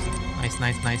 Nice nice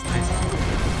nice nice nice.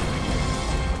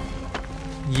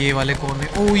 ये वाले कौन है?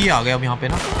 ओ ये आ गया अब यहाँ पे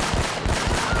ना।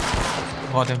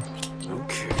 बहुत है।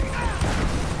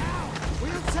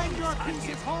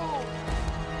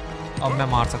 अब मैं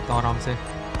मार सकता हूँ आराम से।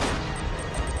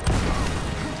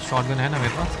 शॉटगन है ना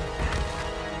मेरे पास।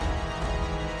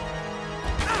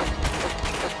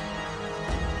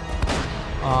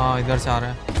 इधर से आ रहा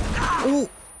है। ओ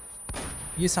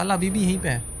ये साला अभी भी यहीं पे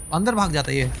है। अंदर भाग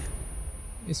जाता है ये।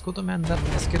 इसको तो मैं अंदर,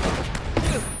 इसके तो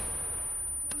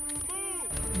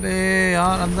बे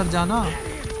यार अंदर जाना।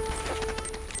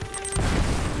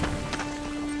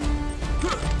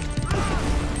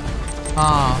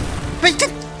 हाँ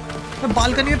मैं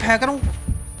बालकनी में फेंक रहा हूँ।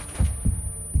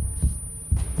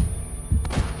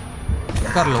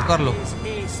 कर लो कर लो।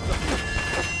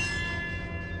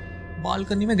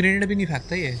 बालकनी में ग्रेनेड भी नहीं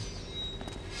फेंकता ये।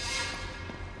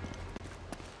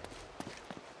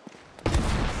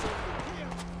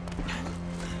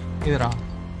 इधर आ।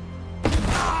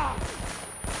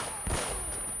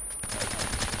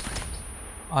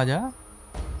 आजा।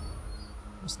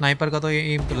 स्नाइपर का तो ये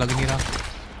एम तो लग नहीं रहा।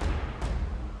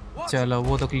 चलो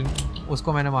वो तो क्लीन,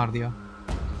 उसको मैंने मार दिया।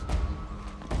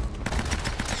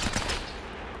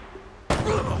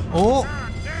 ओ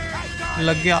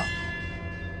लग गया।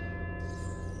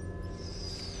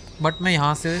 बट मैं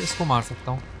यहाँ से इसको मार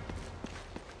सकता हूँ।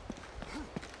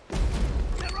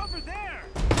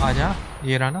 आजा,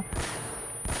 ये रहा ना।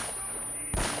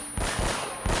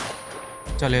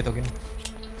 चले तो क्या।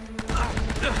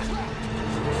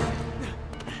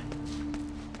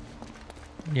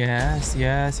 Yes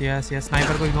yes yes yes.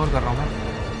 Sniper को इग्नोर कर रहा हूँ मैं।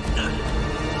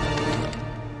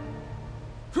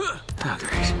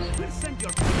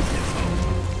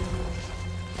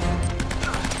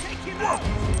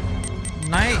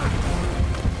 नहीं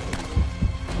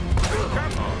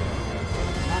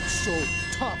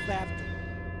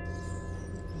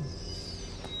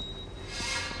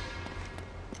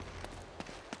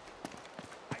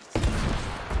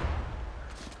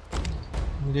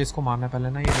मुझे इसको मारना पहले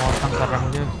ना। ये बहुत तंग कर रहा है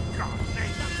मुझे।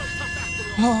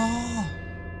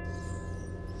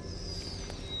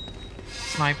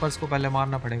 स्नाइपर्स को पहले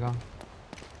मारना पड़ेगा।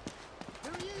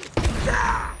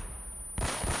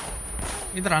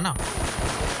 इधर आना।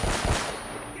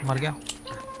 मर गया।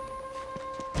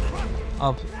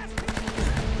 अब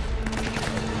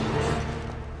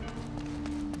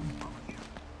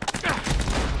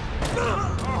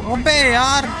अबे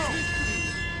यार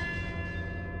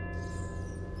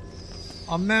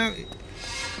अब मैं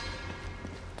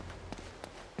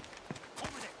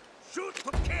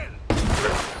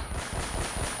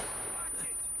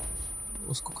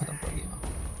उसको खत्म कर दिया।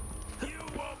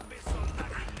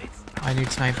 I need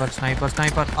sniper sniper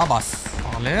sniper. अब बस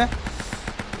साले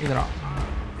इधर आ।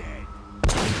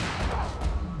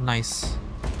 नाइस।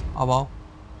 अब आओ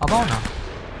ना।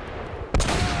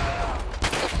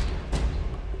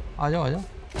 आ जाओ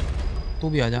तू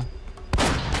भी आ जा।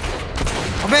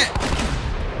 अबे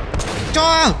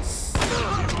चल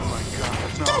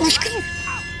मुश्किल।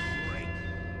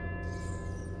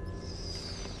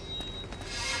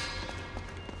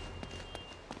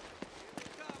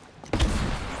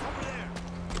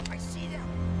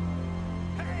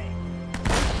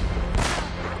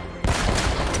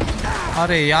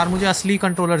 अरे यार मुझे असली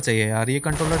कंट्रोलर चाहिए यार। ये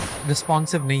कंट्रोलर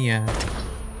रिस्पॉन्सिव नहीं है।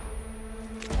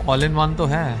 ऑल इन वन तो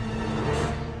है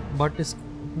बट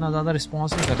इतना ज़्यादा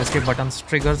रिस्पॉन्स नहीं कर रहा। इसके बटन्स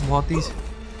ट्रिगर्स बहुत ही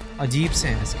अजीब से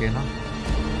हैं इसके ना।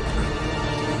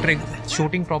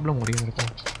 शूटिंग प्रॉब्लम हो रही है मेरे को।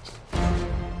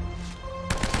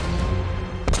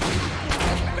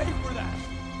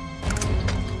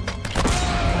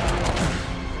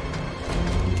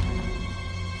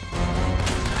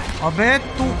 अबे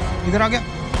तू इधर आ गया।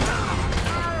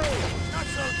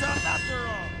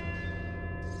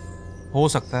 हो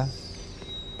सकता है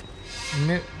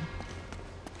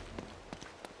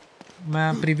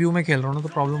मैं प्रीव्यू में खेल रहा हूँ ना तो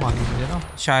प्रॉब्लम आ गई मुझे ना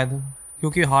शायद,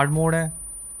 क्योंकि हार्ड मोड है।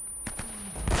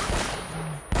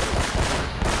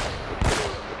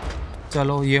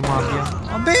 चलो ये मार दिया।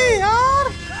 अबे यार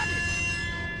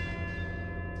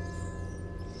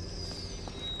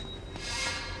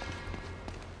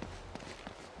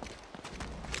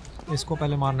इसको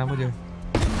पहले मारना है मुझे।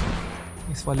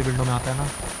 इस वाली विंडो में आता है ना।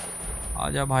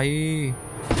 आजा भाई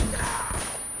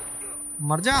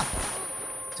मर जा।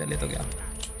 चले तो गया।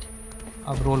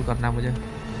 अब रोल करना है मुझे।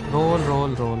 Role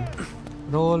role role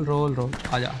role role role.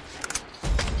 आजा।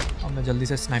 अब मैं जल्दी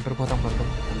से स्नाइपर को खत्म कर दूँ।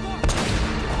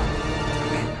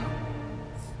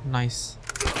 नाइस।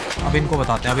 अब इनको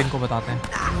बताते हैं, अब इनको बताते हैं।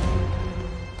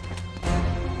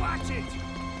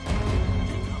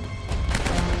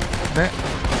 बे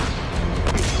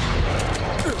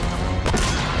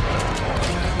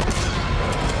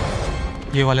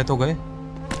ये वाले तो गए।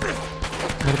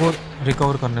 मेरे को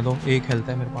रिकवर करने दो, एक हेल्थ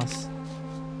है मेरे पास।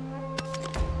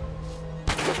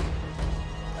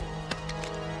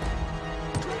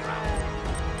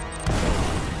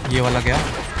 ये वाला गया।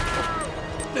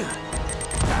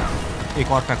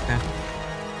 एक और फेंकते हैं।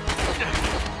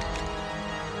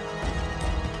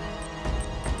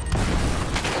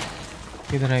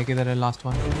 किधर है लास्ट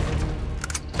वन?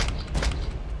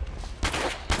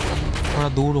 थोड़ा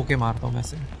दूर होके मारता हूँ मैं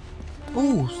से।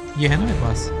 ओह ये है ना मेरे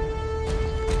पास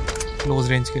क्लोज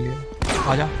रेंज के लिए।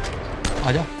 आजा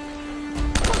आजा।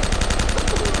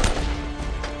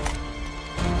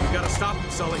 You gotta stop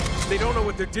them, Sully. They don't know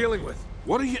what they're dealing with.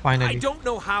 What are you... Finally. I don't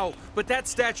know how, but that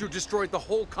statue destroyed the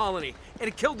whole colony, and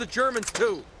it killed the Germans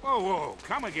too. Whoa, whoa,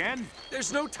 come again?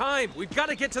 There's no time. We've got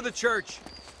to get to the church.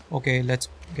 Okay, let's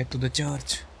get to the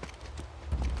church.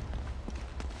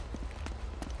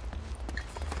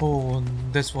 Oh,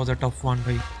 this was a tough one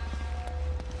भाई।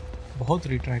 बहुत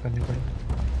retry करने पड़े।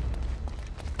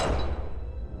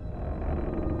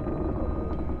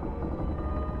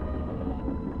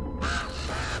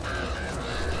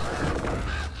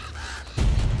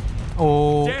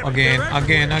 Oh, again. Oh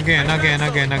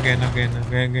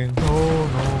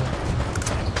no.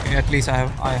 Okay, at least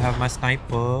I have my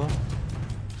sniper.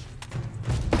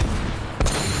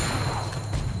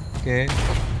 Okay,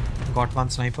 got one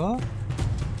sniper.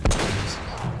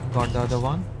 Got the other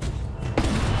one.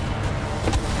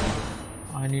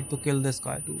 I need to kill this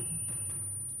guy too.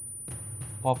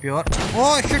 Pop your...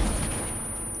 Oh shit!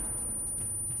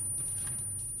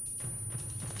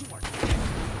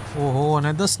 Oh,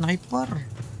 another sniper.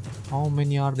 How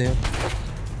many are there?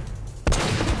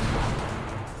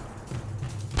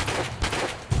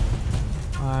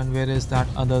 And where is that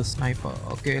other sniper?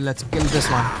 Okay, let's kill this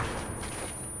one.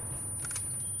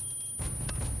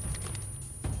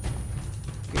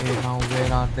 Okay, now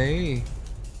where are they?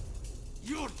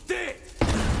 You're dead.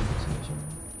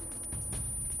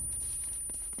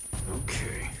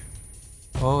 Okay.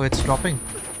 Oh, it's dropping.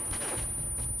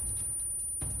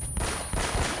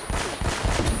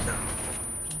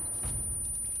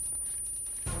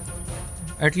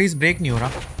 At least break नहीं हो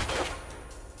रहा।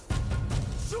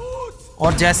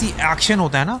 और जैसी action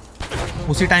होता है ना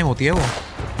उसी time होती है वो।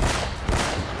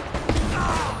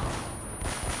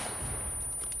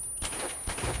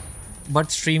 बट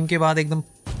स्ट्रीम के बाद एकदम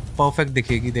परफेक्ट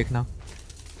दिखेगी, देखना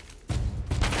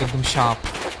एकदम शार्प।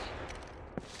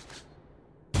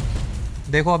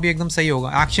 देखो अभी एकदम सही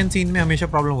होगा। एक्शन सीन में हमेशा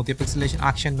प्रॉब्लम होती है, पिक्सेलेशन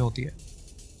एक्शन में होती है।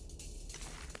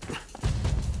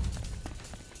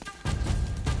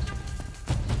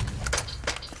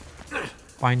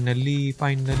 Finally.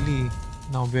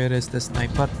 Now where is the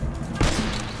sniper?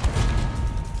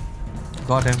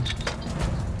 Got him.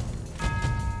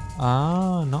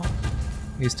 Ah, no.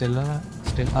 He's still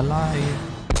alive.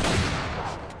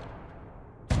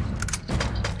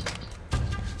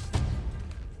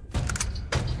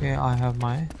 Okay, I have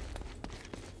my...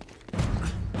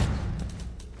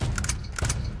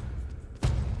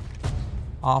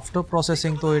 After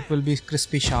processing, though, it will be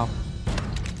crispy sharp.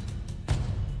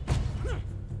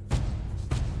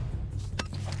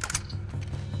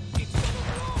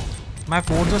 My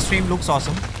Forza stream looks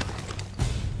awesome,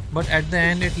 but at the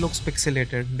end it looks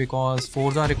pixelated because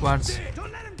Forza requires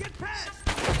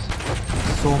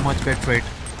so much bitrate.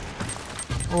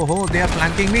 Oh, they are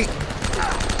flanking me.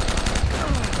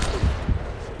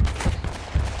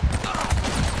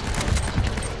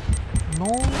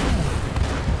 No.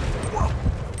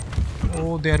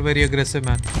 Oh, they are very aggressive,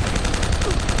 man.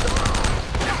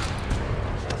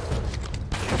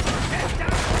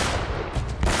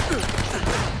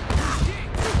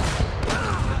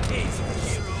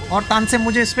 और तान से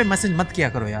मुझे इस पे message मत किया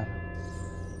करो यार।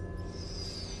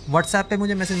 व्हाट्सएप पे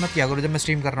मुझे मैसेज मत किया करो जब मैं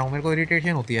स्ट्रीम कर रहा हूँ, मेरे को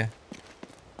इरिटेशन होती है।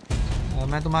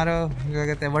 मैं तुम्हारा क्या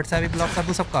कहते हैं व्हाट्सएप ही ब्लॉक कर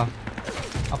दूँ सबका,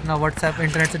 अपना व्हाट्सएप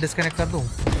इंटरनेट से डिस्कनेक्ट कर दूँ।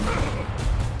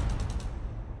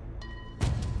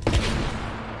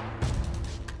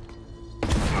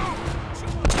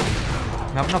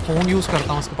 मैं अपना फ़ोन यूज़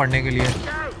करता हूँ उसको पढ़ने के लिए,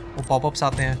 वो पॉपअप्स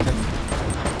आते हैं फिर।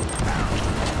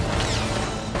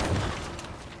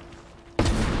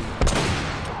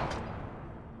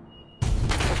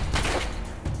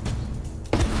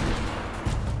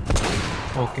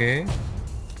 ओके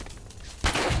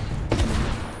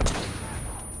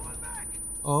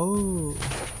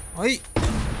ओह ओए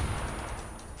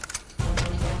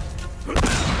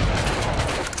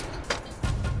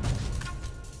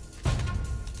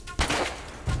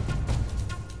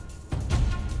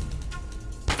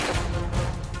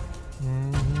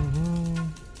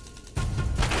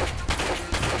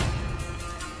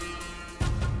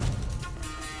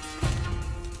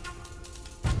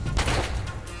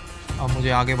अब मुझे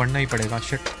आगे बढ़ना ही पड़ेगा।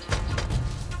 शिट,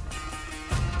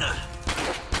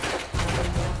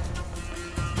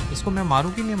 इसको मैं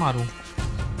मारूं कि नहीं मारूं?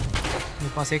 मेरे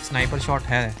पास एक स्नाइपर शॉट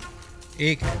है,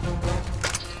 एक है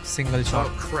single shot.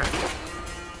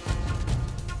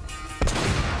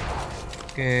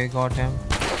 Okay got him.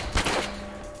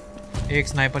 एक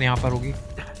स्नाइपर यहाँ पर होगी,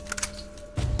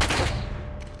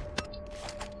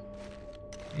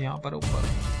 यहाँ पर ऊपर।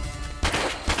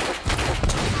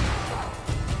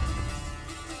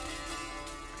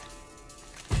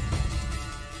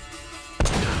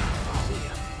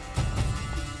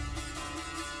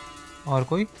 और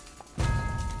कोई?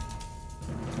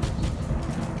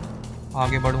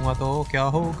 आगे बढ़ूंगा तो क्या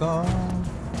होगा?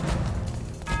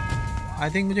 आई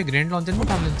थिंक मुझे ग्रेनेड लॉन्चर में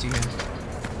काम चाहिए।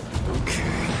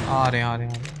 आ रहे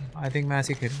हैं। आई थिंक मैं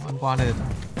ऐसे ही खेलूँगा, उनको आने देता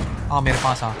हूँ। हाँ मेरे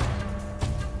पास आ।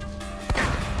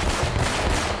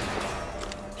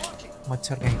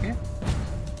 मच्छर कहीं के,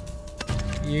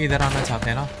 ये इधर आना चाहते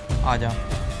हैं ना? आ जा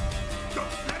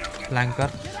flanker.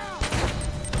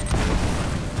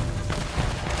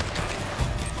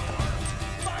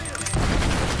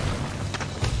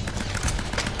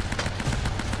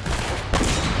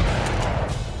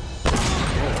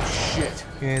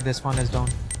 Okay, this one is down.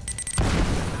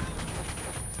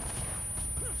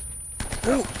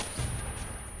 Oh!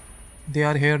 They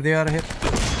are here.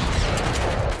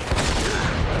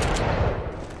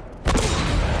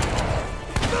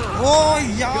 Oh,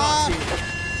 yeah!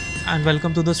 And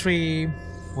welcome to the stream.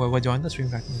 Whoever joined the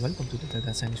stream right now, welcome to the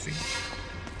Deadeye stream.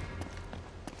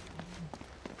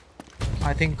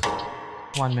 I think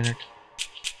 1 minute.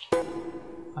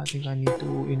 I think I need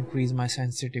to increase my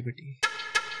sensitivity.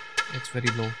 It's very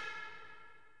low.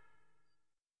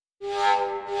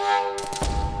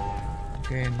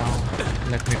 Okay, now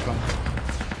let me try.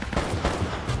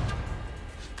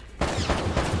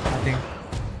 I think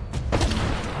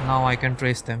now I can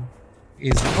trace them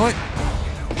easily. Oh!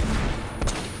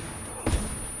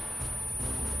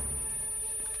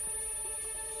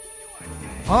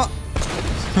 Oh!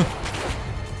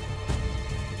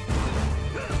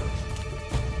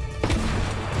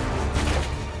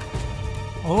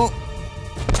 Oh!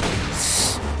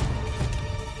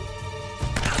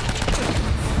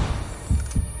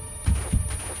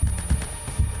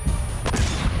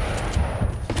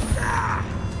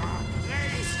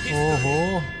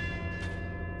 Oh!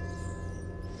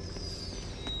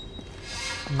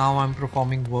 Now I'm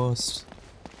performing worse.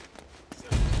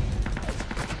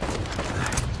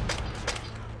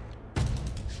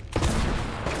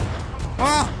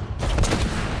 Ah!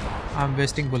 I'm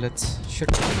wasting bullets. Shit.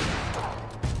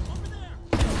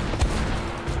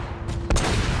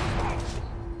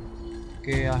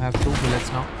 Okay, I have 2 bullets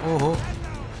now. Oh!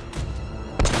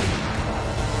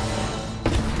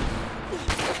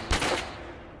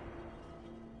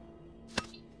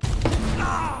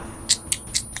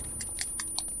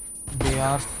 They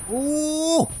are.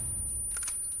 Oh!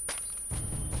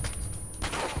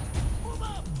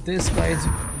 This guy is.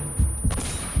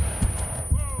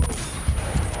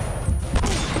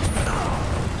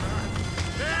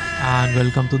 And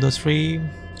welcome to the stream.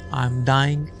 I'm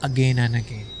dying again and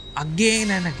again.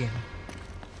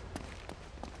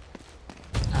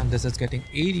 And this is getting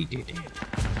irritating.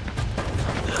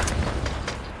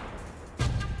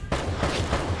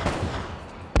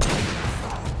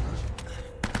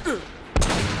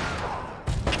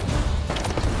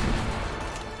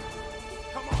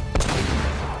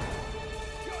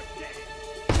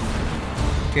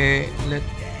 Okay,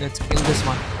 let's kill this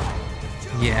one.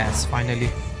 Yes,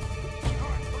 finally.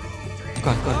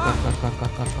 कर.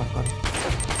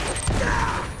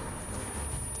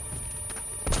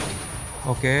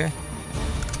 Okay.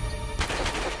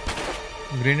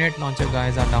 Grenade launcher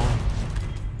guys are down.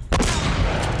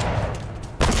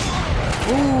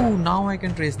 Oh, now I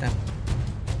can trace them.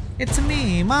 It's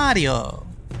me, Mario.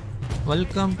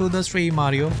 Welcome to the stream,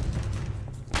 Mario.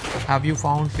 Have you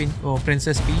found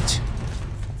Princess Peach?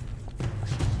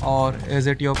 or is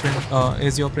it your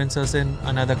is your princess in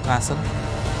another castle?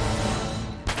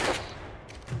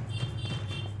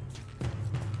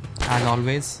 As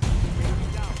always.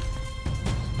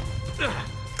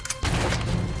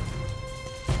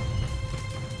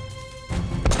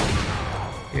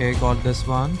 Okay, got this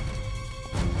one.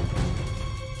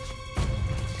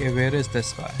 Okay, where is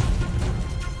this guy?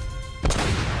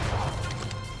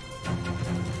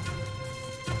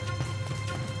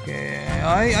 Okay,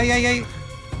 I.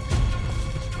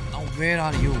 Now where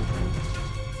are you?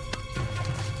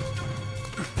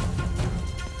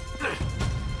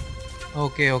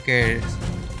 Okay.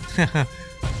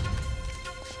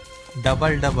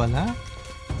 double, huh?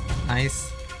 Nice.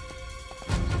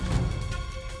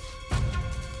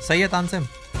 सही है Tansen.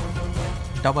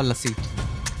 Double लस्सी.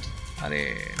 अरे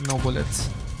no bullets.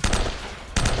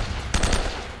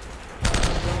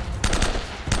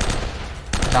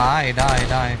 Die.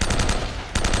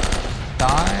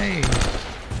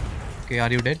 Okay,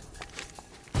 are you dead?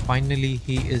 Finally,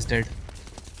 he is dead.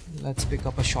 Let's pick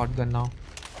up a shotgun now.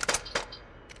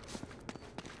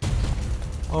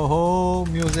 Oh,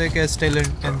 music is still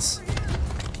intense.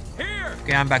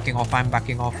 Okay, I'm backing off.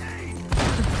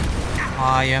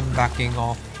 I am backing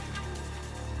off.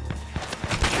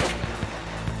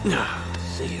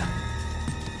 See ya.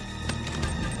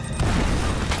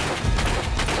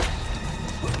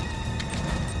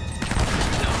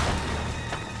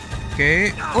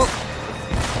 Okay. Oh.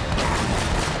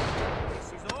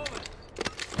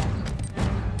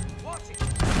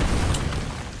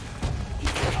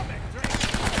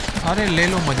 अरे ले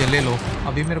लो मुझे, ले लो.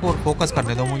 अभी मेरे को focus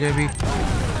करने दो, मुझे भी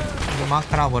दिमाग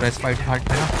खराब हो रहा है इस फाइट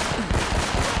में ना.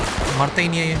 मरते ही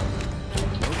नहीं है ये.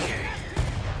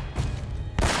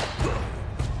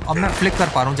 अब मैं फ्लिक कर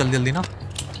पा रहा हूँ जल्दी ना.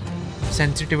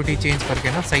 सेंसिटिविटी चेंज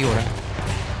करके ना सही हो रहा है.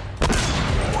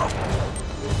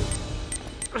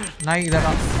 नहीं इधर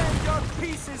आ.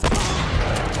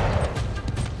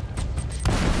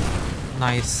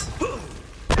 नाइस.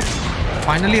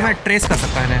 फाइनली मैं ट्रेस कर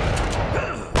सकता है इन्हें.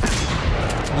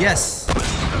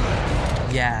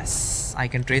 Yes, I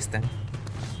can trace them.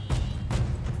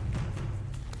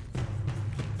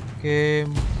 Okay,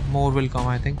 more will come,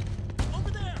 I think.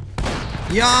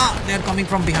 Yeah, they're coming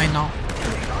from behind now.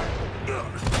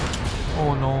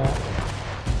 Oh no.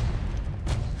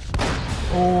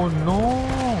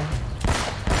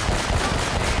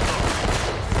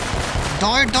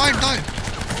 Die.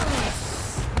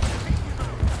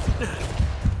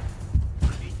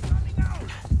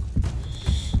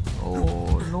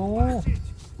 Oh no.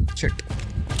 Shit.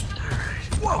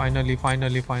 Finally.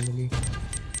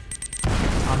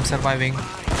 I'm surviving.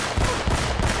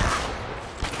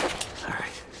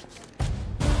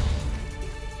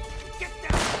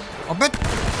 A bit.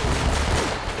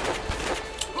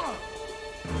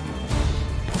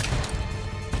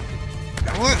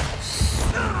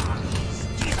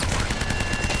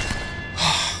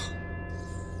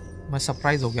 मैं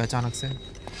surprise हो गया अचानक से.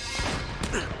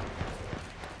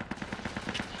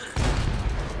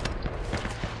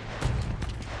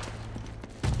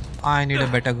 I need a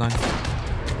better gun.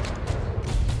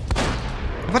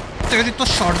 But तेरी तो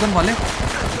shotgun वाले.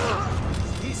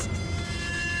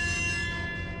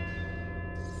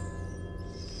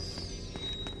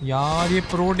 यार ये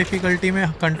प्रो डिफिकल्टी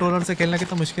में कंट्रोलर से खेलना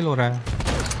कितना मुश्किल हो रहा है.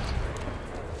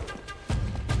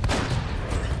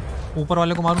 ऊपर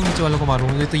वाले को मारूं, नीचे वाले को मारूं,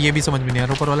 मुझे तो ये भी समझ में नहीं आ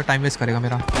रहा. ऊपर वाला टाइम वेस्ट करेगा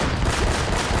मेरा.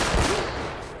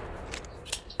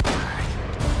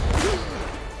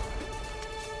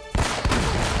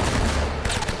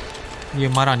 ये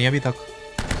मारा नहीं अभी तक.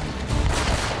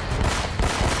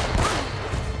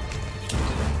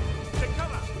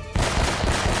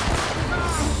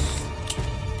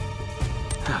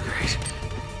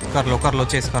 कर लो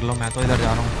चेस कर लो. मैं तो इधर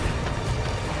जा रहा हूँ.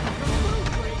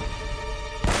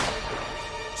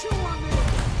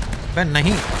 बे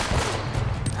नहीं.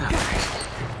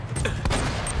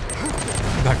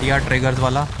 घटिया ट्रिगर्स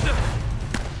वाला.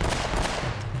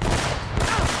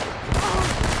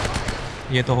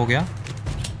 ये तो हो गया.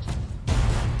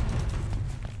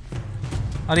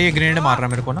 अरे ये ग्रेनेड मार रहा है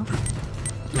मेरे को ना.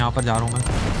 यहाँ पर जा रहा हूँ मैं.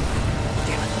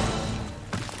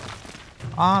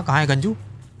 कहाँ है Ganju?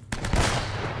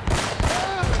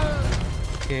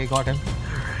 Okay, got him.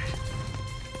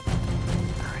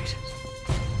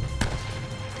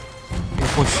 Okay,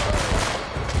 push.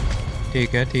 ठीक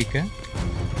है.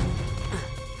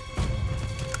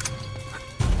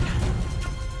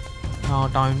 Now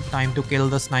time to kill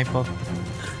the sniper.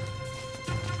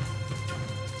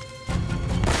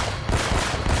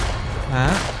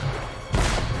 हाँ?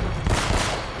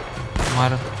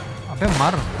 मर. अबे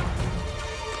मर.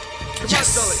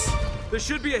 Yes. There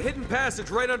should be a hidden passage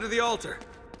right under the altar.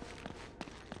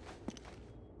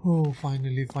 Oh,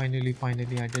 finally, I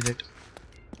did it.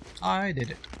 I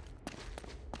did it.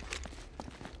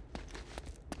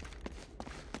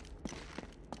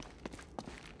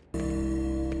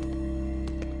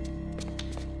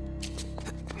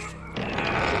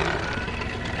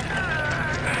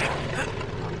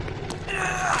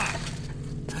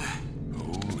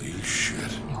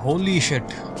 Holy shit.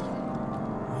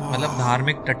 मतलब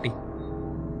धार्मिक टट्टी.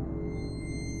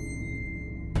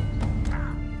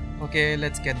 Okay,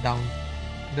 let's get down.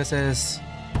 This is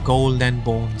gold and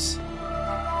bones.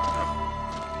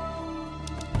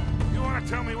 You want to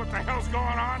tell me what the hell's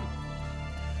going on?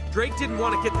 Drake didn't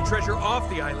want to get the treasure off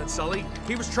the island, Sully.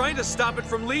 He was trying to stop it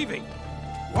from leaving.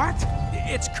 What?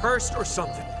 It's cursed or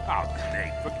something. Oh,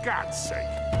 Nate, for God's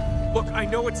sake. Look, I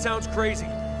know it sounds crazy.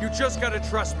 You just gotta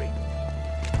trust me.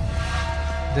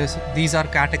 These are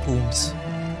catacombs.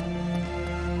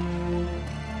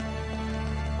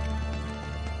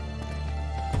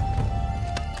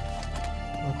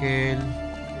 Okay.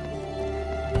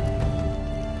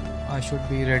 I should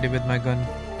be ready with my gun.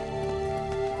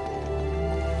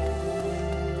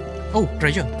 Oh,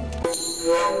 treasure.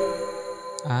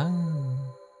 Ah.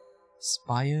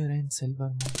 Spire and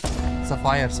silver.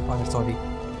 Sapphire, sorry.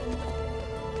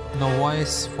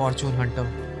 Novice Fortune Hunter.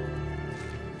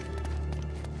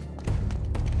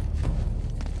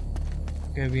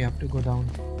 Okay, we have to go down.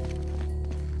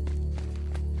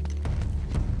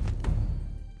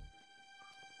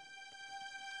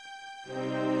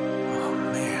 Oh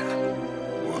man.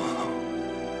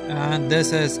 Whoa. And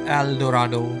this is El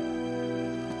Dorado.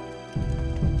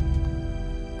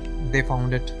 They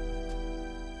found it.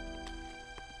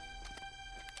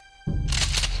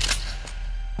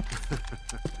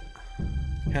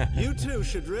 You two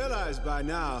should realize by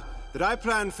now that I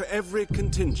plan for every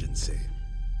contingency.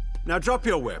 Now drop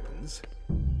your weapons.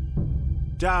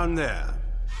 Down there.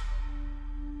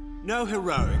 No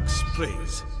heroics,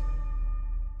 please.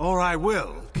 Or I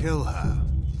will kill her.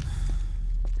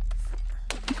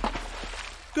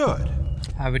 Good.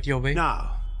 Have it your way.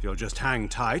 Now, if you'll just hang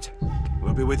tight,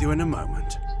 we'll be with you in a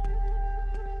moment.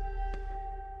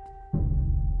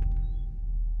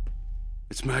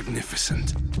 It's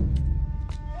magnificent.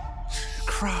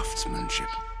 Craftsmanship.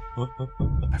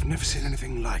 I've never seen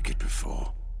anything like it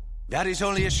before. That is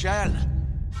only a shell.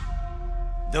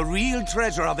 The real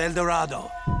treasure of El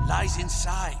Dorado lies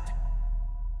inside.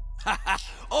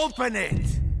 Open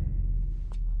it!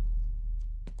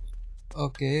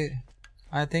 Okay,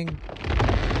 I think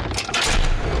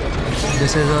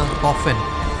this is a coffin.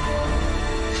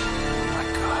 My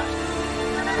God.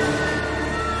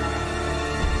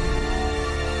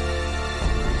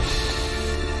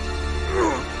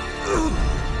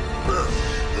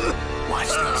 Watch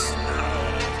this.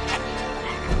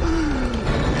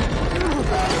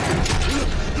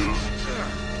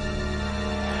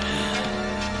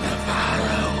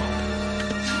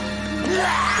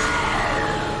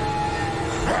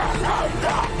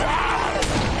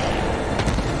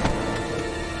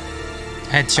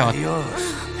 Headshot.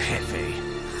 Adios, Heavy.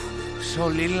 So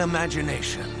little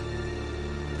imagination.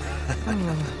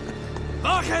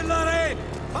 Bajen la red!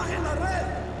 Bajen la red!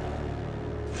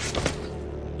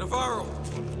 Navarro,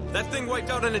 that thing wiped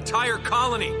out an entire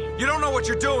colony. You don't know what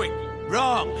you're doing.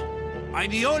 Wrong. I'm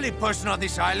the only person on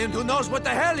this island who knows what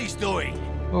the hell he's doing.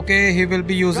 Okay, he will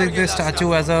be using this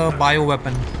statue as a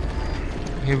bioweapon.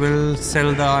 He will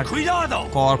sell the Cuidado!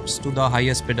 corpse to the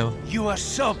highest bidder. You are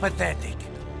so pathetic.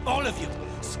 All of you,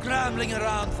 scrambling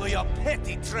around for your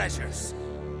petty treasures.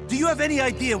 Do you have any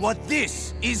idea what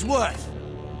this is worth?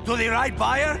 To the right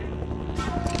buyer?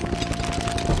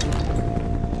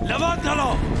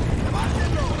 Levántalo!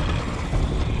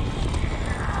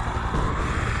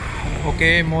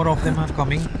 Okay, more of them are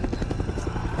coming.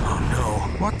 Oh no,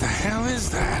 what the hell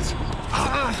is that?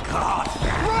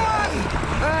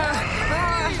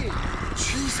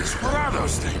 Jesus, what are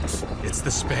those things? It's the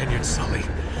Spaniards, Sully.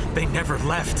 They never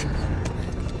left.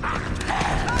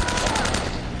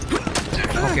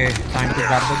 Okay, time to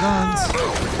grab the guns.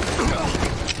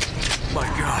 My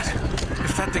God.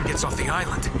 If that thing gets off the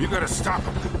island... You gotta stop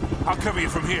him. I'll cover you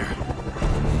from here.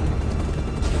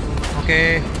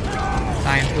 Okay,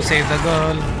 time to save the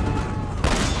girl.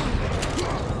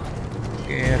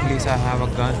 Okay, at least I have a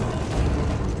gun.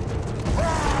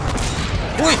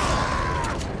 Oi!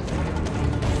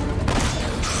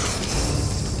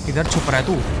 किधर छुप रहा है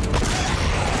तू?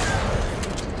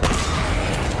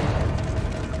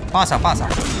 Pasa, pasa.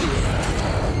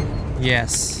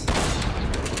 Yes.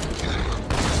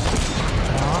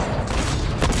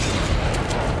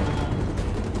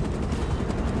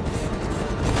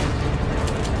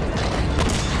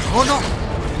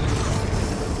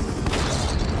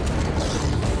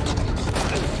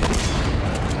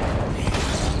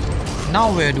 Now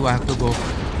where do I have to go?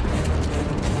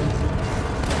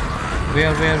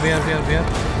 Where?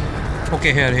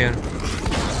 Okay, here.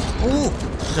 Oh,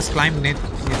 just climb,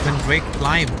 Nathan Drake,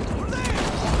 climb.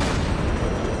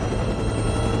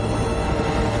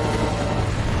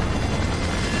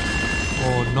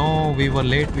 Oh no, we were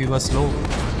late, we were slow.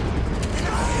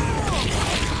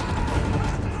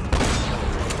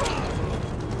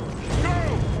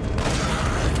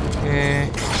 Okay.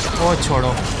 Oh,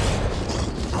 छोड़ो.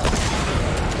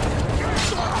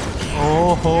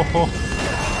 Oh ho.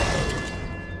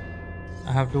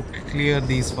 I have to clear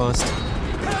these first.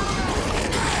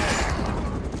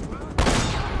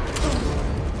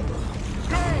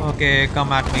 Okay,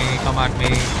 come at me.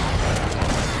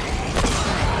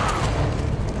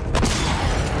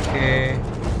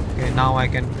 Okay, now I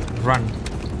can run.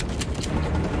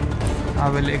 I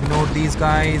will ignore these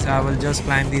guys. I will just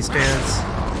climb these stairs.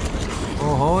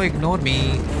 Oh ho, ignore me.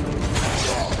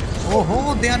 Oh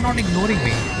ho, they are not ignoring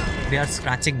me. They are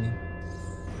scratching me.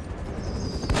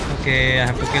 Okay, I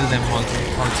have to kill them also.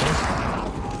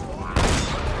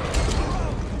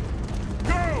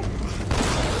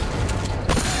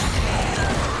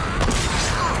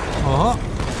 Oh,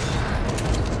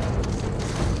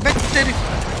 victory!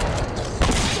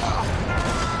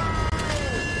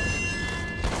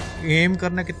 M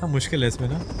करना कितना मुश्किल है इसमें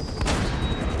ना.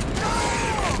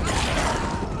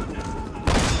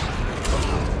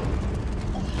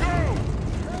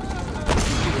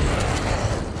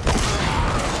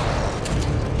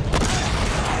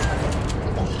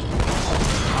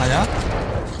 आया.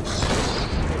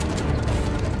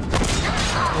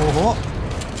 ओहो.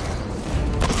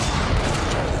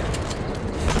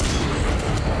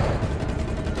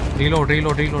 Reload.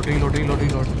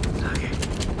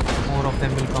 More of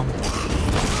them will come.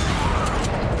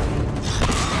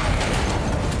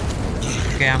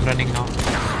 Okay, I'm running now.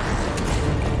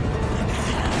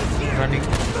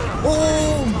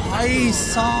 Oh भाई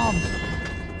साहब,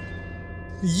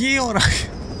 ये हो रहा है.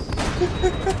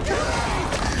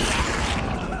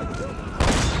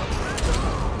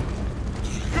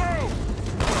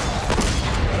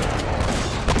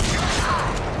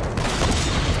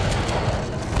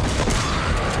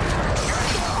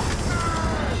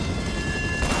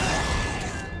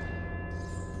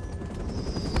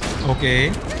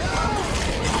 Okay.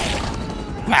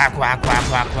 Quack.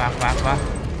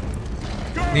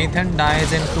 Nathan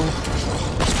dies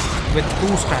with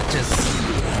 2 scratches.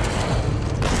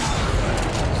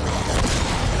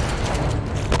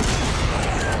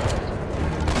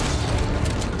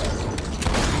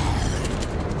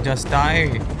 Just die.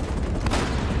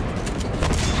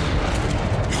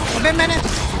 अबे मैंने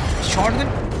shotgun.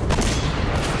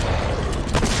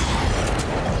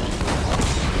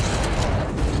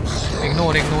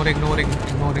 Ignore.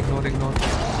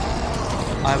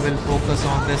 I will focus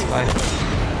on this guy.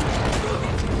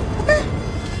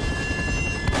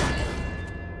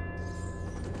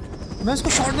 मैं इसको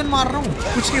शॉटगन मार रहा हूँ,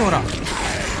 कुछ नहीं हो रहा.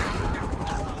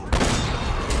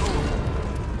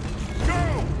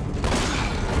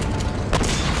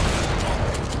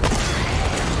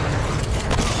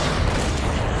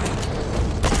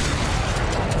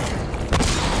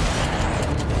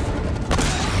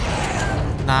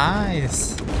 Nice.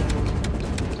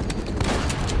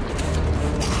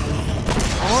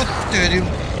 Oh, तेरी.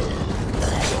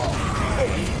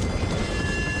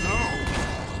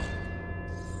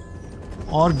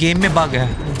 और गेम में बग है,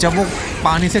 जब वो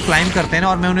पानी से क्लाइंब करते हैं ना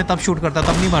और मैं उन्हें तब शूट करता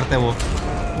तब नहीं मरते वो.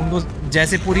 उनको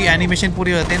जैसे पूरी एनिमेशन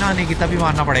पूरी होती है ना आने की, तभी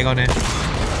मारना पड़ेगा उन्हें.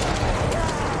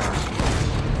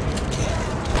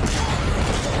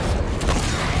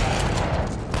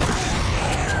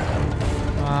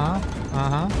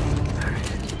 हाँ.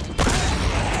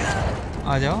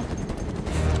 आ जाओ.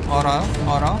 और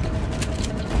आओ.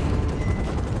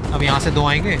 अब यहाँ से 2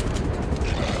 आएंगे.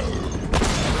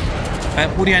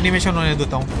 पूरी एनिमेशन होने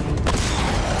देता हूँ.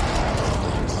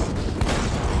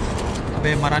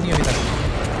 अबे मरा नहीं अभी तक.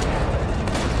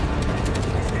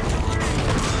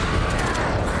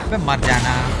 अबे मर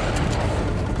जाना.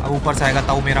 अब ऊपर से आएगा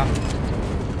ताऊ मेरा.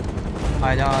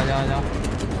 आ जा.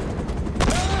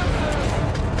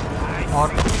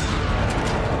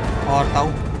 और ताऊ.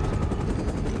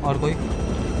 और कोई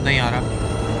नहीं आ रहा.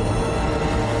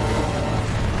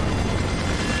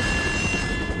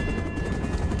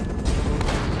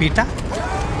 पीटा.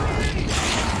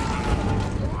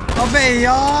 अबे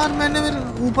यार मैंने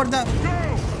ऊपर जा.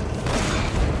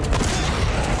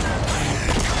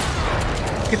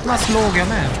 कितना स्लो हो गया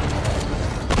मैं.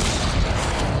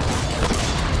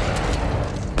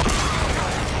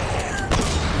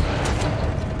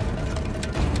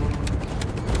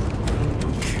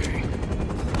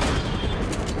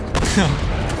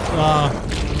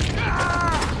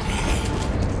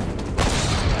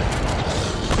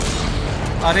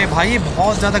 अरे भाई ये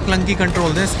बहुत ज़्यादा क्लंकी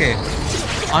कंट्रोल है इसके,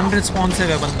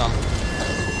 अनरिस्पॉन्सिव है बंदा।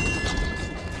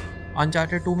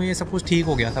 अनचार्टेड 2 में ये सब कुछ ठीक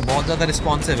हो गया था, बहुत ज़्यादा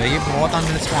रिस्पॉन्सिव है, ये बहुत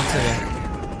अनरिस्पॉन्सिव है।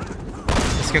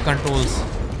 इसके कंट्रोल्स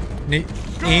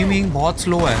एमिंग बहुत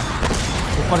स्लो है,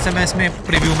 ऊपर से मैं इसमें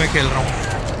प्रीव्यू में खेल रहा हूँ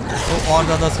तो और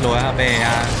ज़्यादा स्लो है। अबे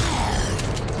यार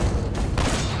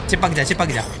चिपक जा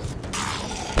चिपक जा।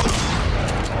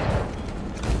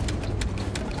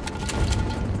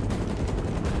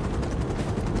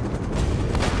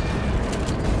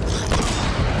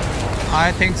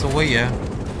 आई थिंक सो वही है।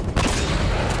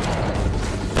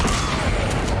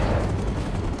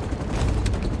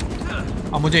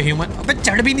 अब मुझे ह्यूमन, अबे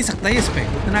चढ़ भी नहीं सकता ये इस पे,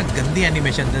 इतना गंदी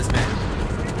एनिमेशन है इसमें।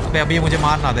 अबे अभी मुझे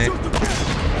मार ना दे।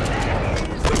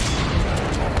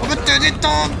 अबे तेरी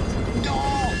तो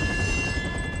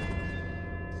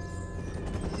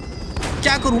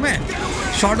क्या करूं मैं?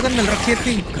 शॉटगन मिल रखी है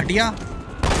इतनी घटिया,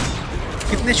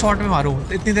 कितने शॉट में मारूं?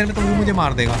 इतनी देर में तो वो मुझे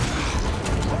मार देगा।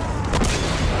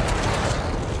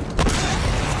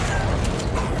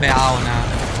 बे आओ ना।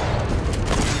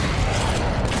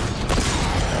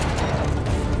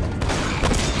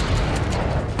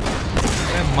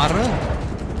 मर।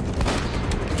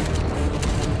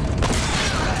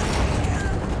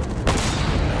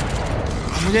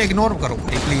 मुझे इग्नोर करो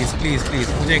भाई, प्लीज प्लीज प्लीज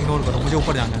मुझे इग्नोर करो, मुझे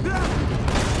ऊपर जाना है।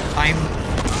 टाइम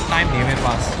नहीं है मेरे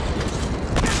पास।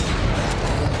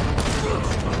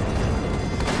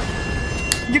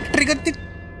 ये ट्रिगर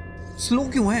स्लो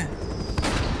क्यों है?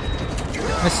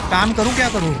 मैं स्पैम करूं क्या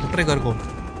करूं ट्रिगर को?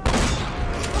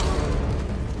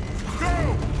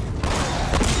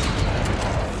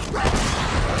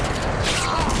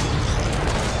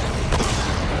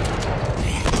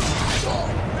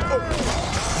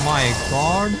 माय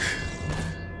गॉड,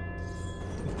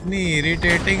 इतनी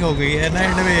इरिटेटिंग हो गई है ना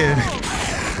एंड में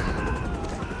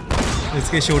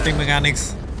इसके शूटिंग मैकेनिक्स।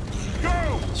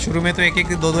 शुरू में तो एक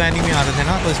एक दो एनिमी आ रहे थे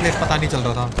ना, तो इसलिए पता नहीं चल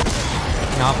रहा था।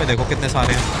 यहाँ पे देखो कितने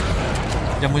सारे हैं।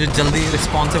 जब मुझे जल्दी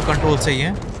रिस्पॉन्सिव कंट्रोल चाहिए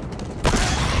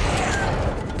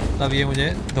तब ये मुझे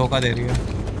धोखा दे रही है।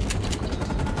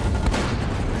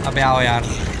 अबे आओ यार,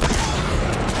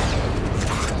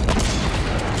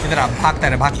 इधर आप भागते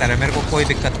रहे, मेरे को कोई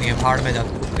दिक्कत नहीं है, भाड़ में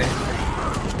जाते कुत्ते।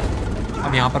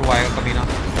 अब यहाँ पर वो आएगा कभी ना,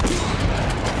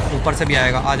 ऊपर से भी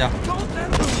आएगा, आ जा।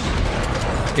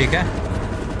 ठीक है।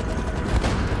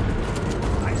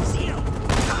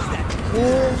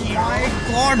 ओह माय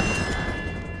गॉड,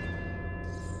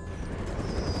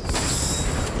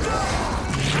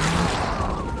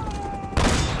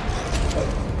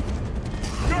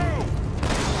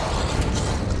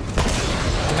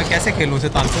 मैं कैसे खेलूं इसे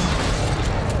तानसे?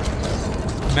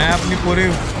 मैं अपनी पूरी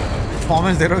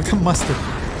परफॉर्मेंस दे रहा हूँ एकदम मस्त।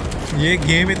 ये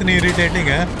गेम इतनी इरिटेटिंग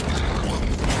है,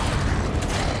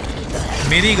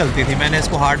 मेरी गलती थी, मैंने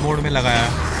इसको हार्ड मोड में लगाया।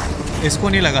 इसको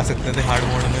नहीं लगा सकते थे हार्ड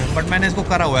मोड में, बट मैंने इसको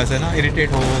करा हुआ ऐसे ना,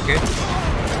 इरिटेट हो के।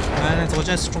 मैंने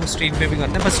सोचा स्ट्रीम पे भी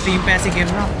करते हैं, बस स्ट्रीम पे ऐसी गेम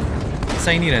ना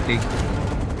सही नहीं रहती।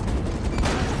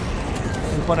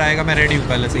 ऊपर आएगा, मैं रेडी हूँ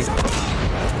पहले से ही।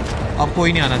 अब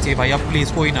कोई नहीं आना चाहिए भाई, अब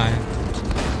प्लीज़ कोई ना आए।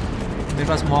 मेरे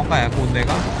पास मौका है कूदने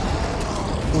का,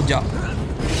 कूद जा।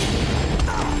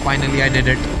 Finally I did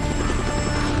it.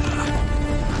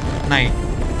 नहीं,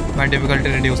 मैं डिफिकल्टी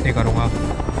रिड्यूस नहीं करूँगा।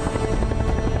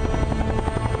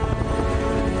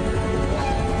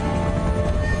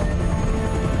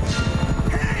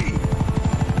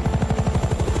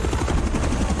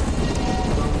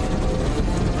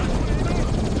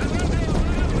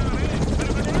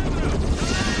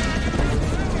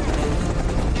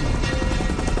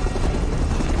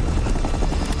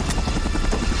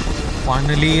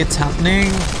 Finally, it's happening.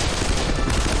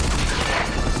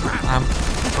 I'm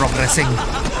progressing.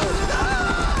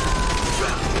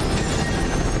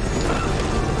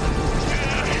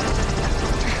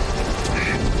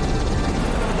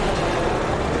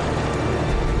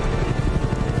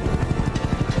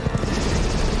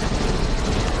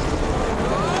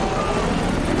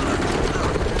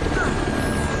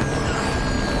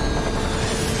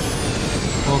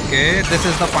 Okay, this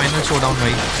is the final showdown,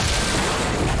 bhai.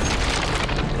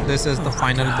 This is the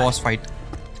final boss fight.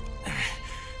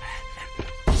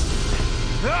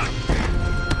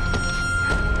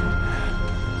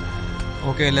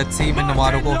 Okay, let's see मैं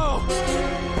नवारो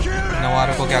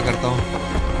को क्या करता हूँ।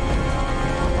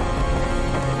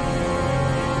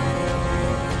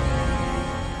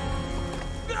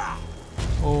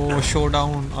 ओह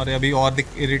शोडाउन, अरे अभी और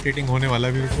इरिटेटिंग होने वाला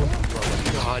है मेरे को।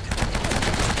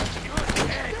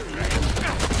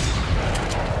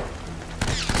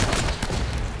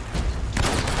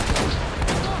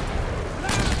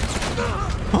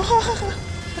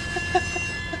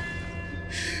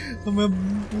 मैं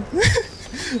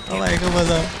अब आएगा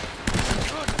मजा।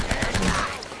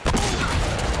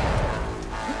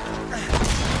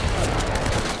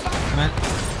 मैं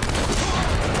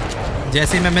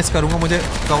जैसे ही मैं मिस करूंगा मुझे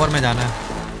कवर में जाना है।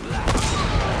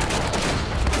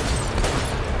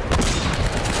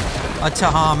 अच्छा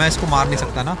हाँ मैं इसको मार नहीं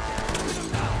सकता ना।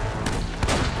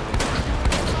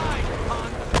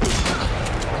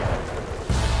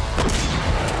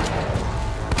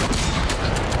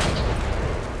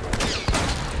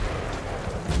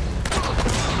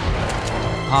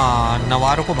 हाँ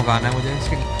नवारो को भगाना है मुझे,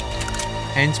 इसके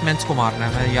हेंचमैन्स को मारना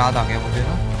है। मैं याद आ गया मुझे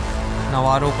ना,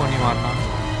 नवारो को नहीं मारना।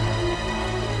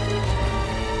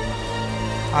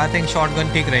 आई थिंक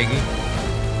शॉटगन ठीक रहेगी।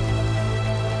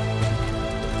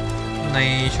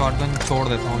 नहीं शॉटगन छोड़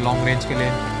देता हूँ लॉन्ग रेंज के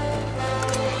लिए।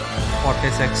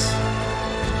 46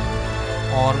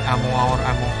 और एमो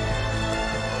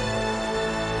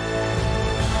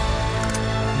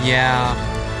या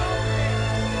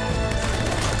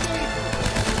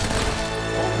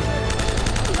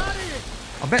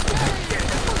अबे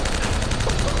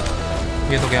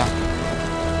ये तो क्या।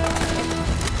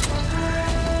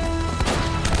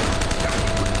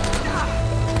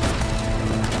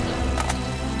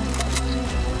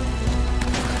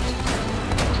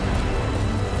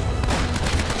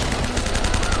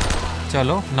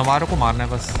 चलो नवारो को मारना है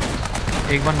बस।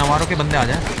 एक बार नवारो के बंदे आ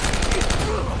जाए।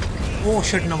 Oh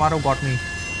shit नवारो got me.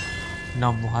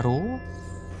 नवारो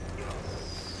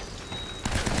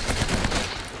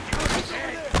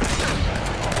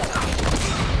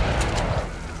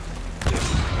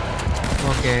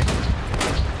okay.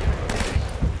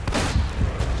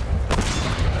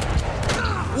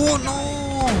 Oh no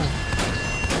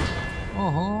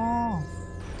ओहो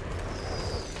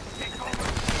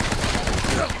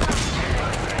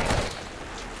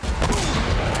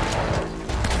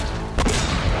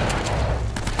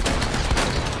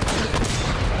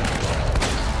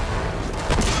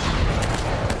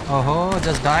ओहो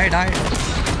just died.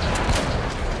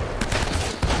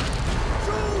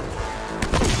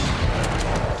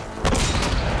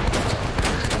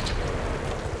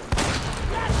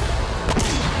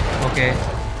 Okay,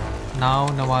 now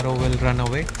Navarro will run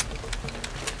away.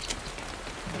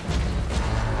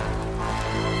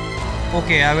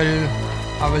 Okay, I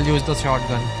will use the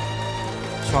shotgun.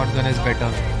 Shotgun is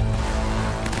better.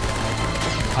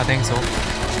 I think so.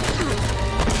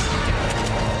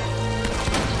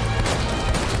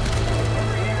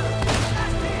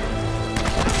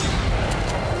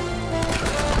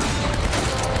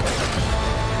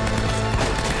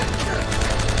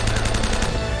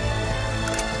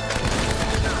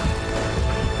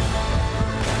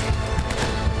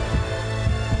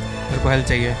 मेरे को हेल्प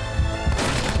चाहिए।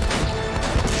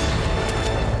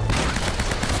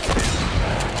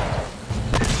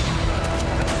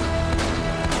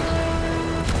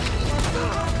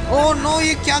 ओह नो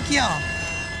ये क्या किया।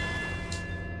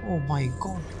 ओह माय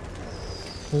गॉड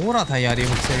हो रहा था यार ये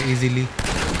मुझसे इजीली।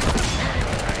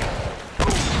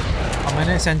 अब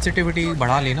मैंने सेंसिटिविटी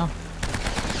बढ़ा ली ना,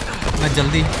 मैं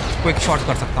जल्दी क्विक शॉट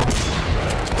कर सकता हूँ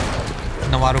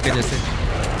नवारो के जैसे।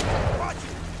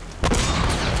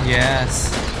 Yes.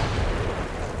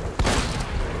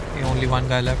 Only one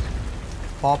guy left.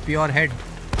 Pop your head.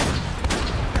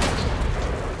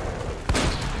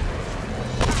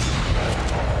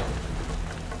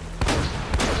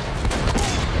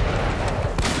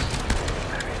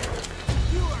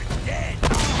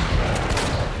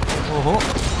 Oh.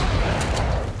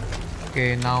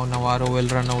 Okay, now Navarro will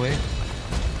run away.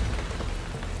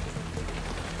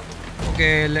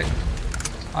 Okay,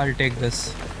 I'll take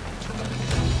this.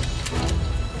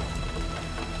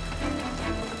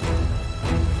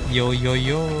 Yo yo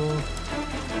yo.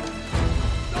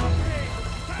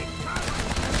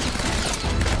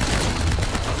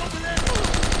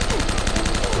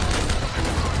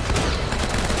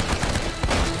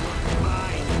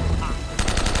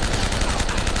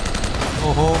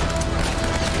 ओहो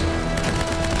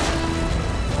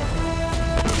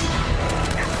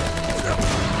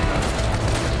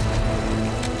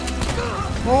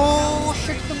ओह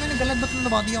शिट, तो मैंने गलत बटन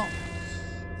दबा दिया।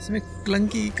 इसमें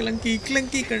क्लंकी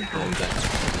कंट्रोल कर।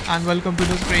 And welcome to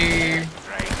the stream.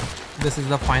 This is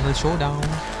the final showdown.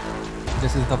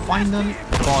 This is the final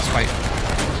boss fight.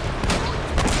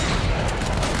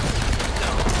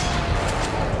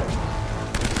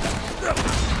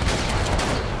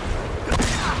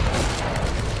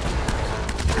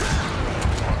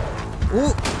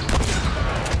 Oh!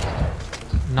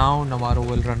 Now Navarro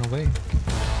will run away.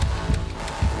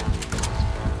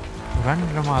 Run,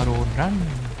 Navarro, run.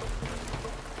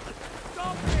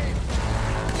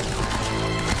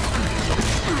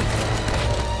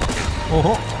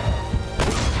 ओहो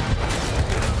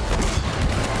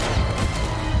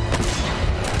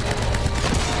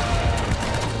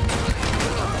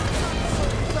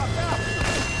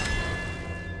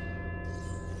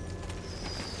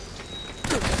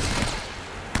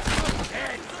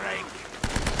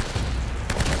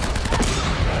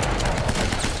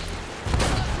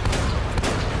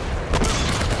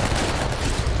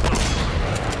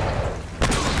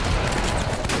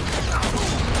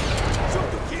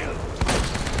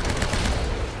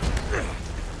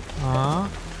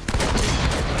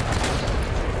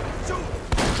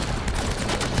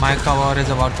My cover is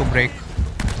about to break.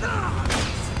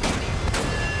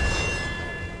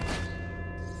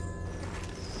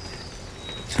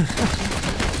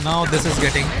 Now this is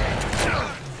getting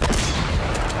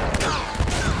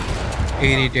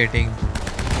irritating.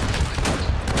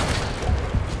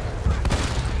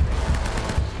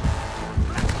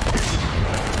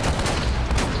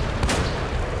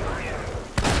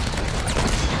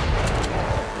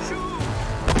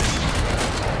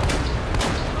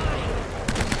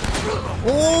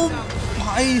 ओ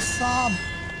भाई साहब,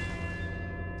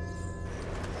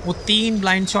 वो 3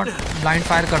 blind shot blind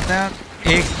fire करता है और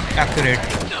 1 accurate.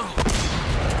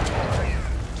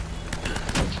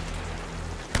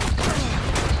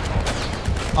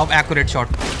 अब accurate shot,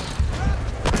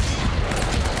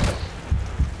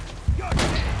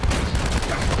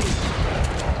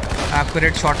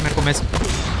 accurate shot मेरे को मिस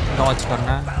डॉज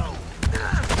करना है।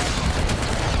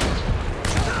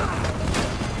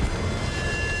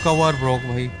 कवर ब्रोक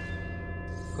भाई,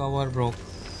 cover broke.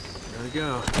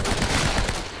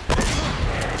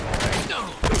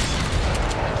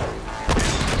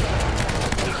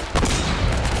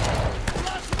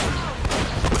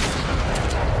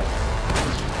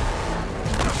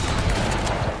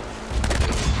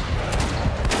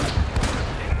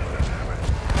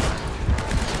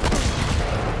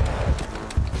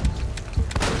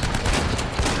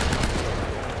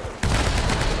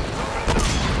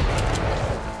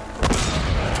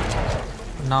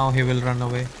 Now he will run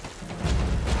away.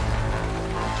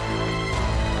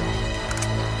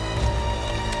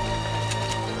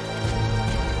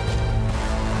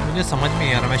 मुझे समझ में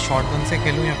नहीं आ रहा मैं शॉटगन से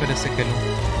खेलूं या फिर इससे खेलूं।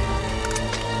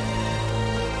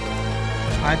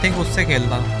 आई थिंक उससे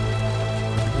खेलता,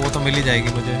 वो तो मिल ही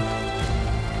जाएगी मुझे।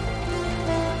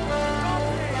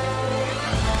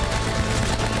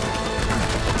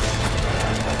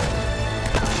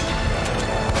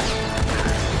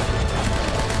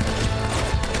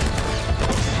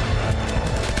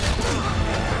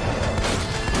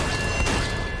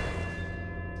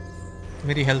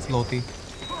 मेरी हेल्थ लो थी।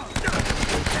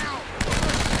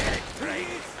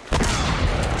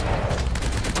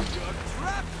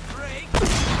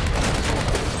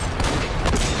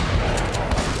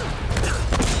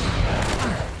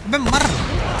 अबे मर।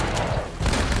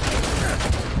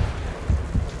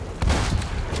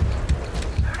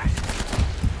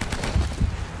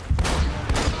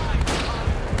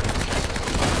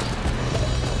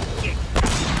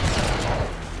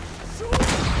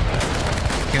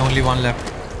 Only one left.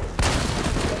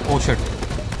 Oh shit.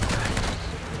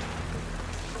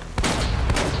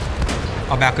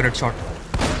 अब एक्यूरेट शॉट,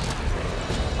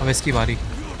 अब इसकी बारी।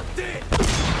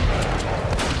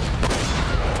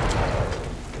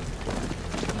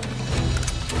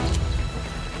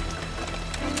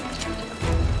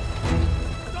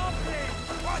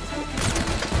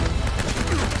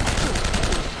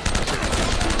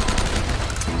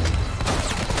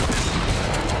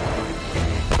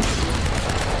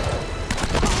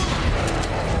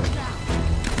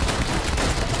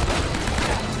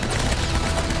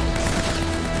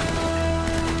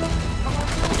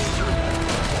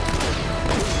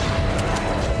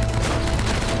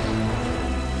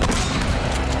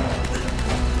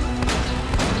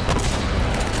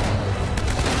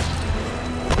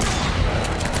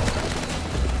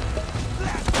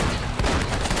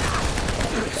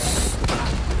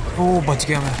 ओ बच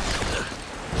गया मैं।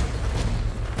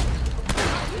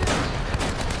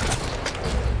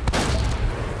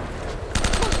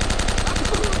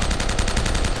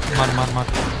 मार मार मार।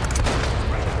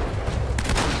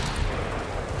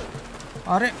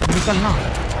 अरे निकलना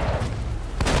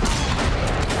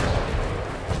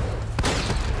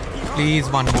please,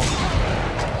 one more.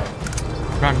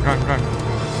 Run run run.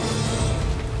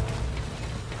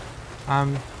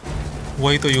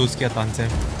 वही तो यूज किया था से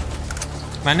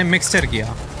मैंने, मिक्सचर किया।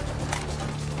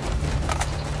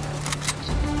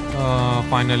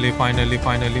 फाइनली फाइनली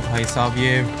फाइनली भाई साहब,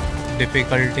 ये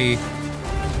डिफिकल्टी।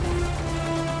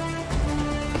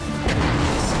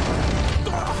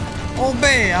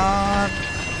 ओबे यार,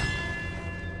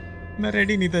 मैं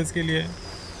रेडी नहीं था इसके लिए।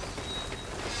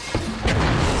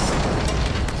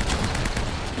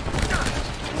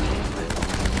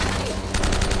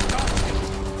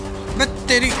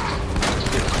 तेरी।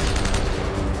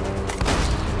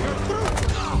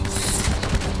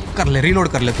 कर ले, रीलोड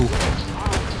कर ले तू।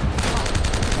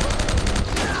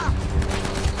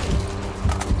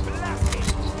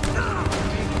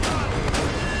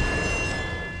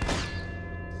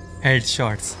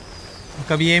 हेडशॉट्स।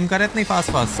 कभी एम करे इतनी फास्ट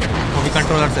वो भी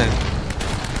कंट्रोलर से।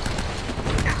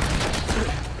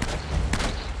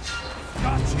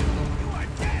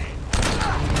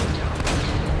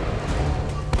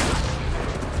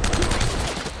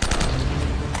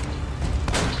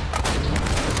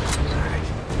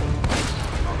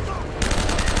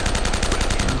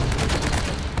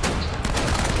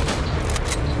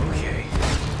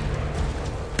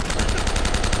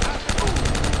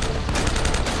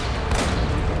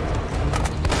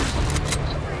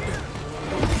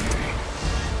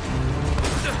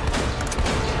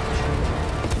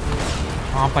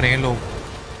 पर हैं लोग।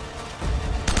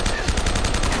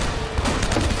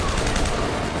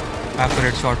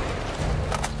 Accurate shot.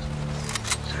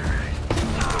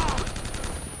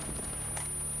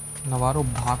 नवारो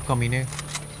भाग कमीने।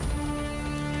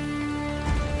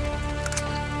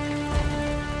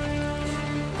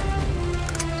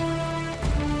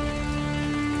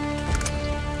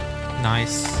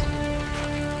 नाइस।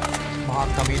 भाग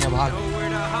कमीने भाग।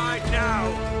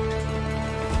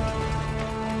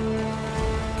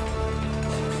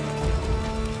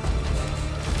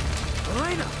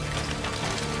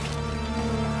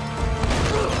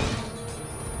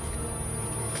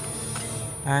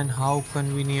 And how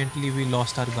conveniently we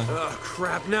lost our gun. Oh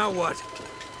crap, now what?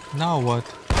 Now what?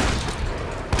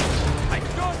 I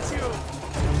got you!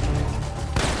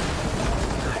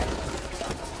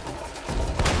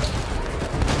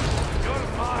 You're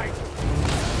mine!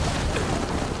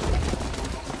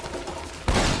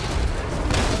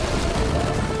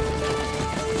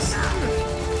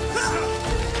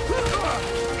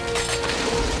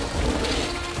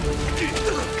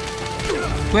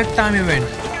 Quick time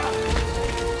event.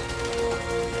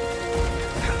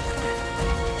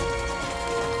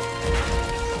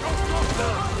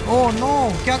 Oh no,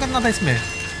 क्या करना था इसमें?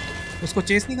 उसको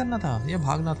चेस नहीं करना था, ये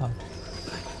भागना था।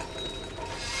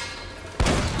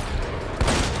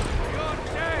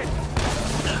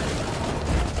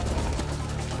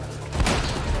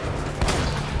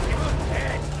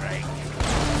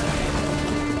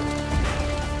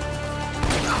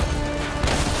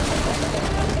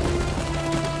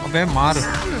 अबे मार।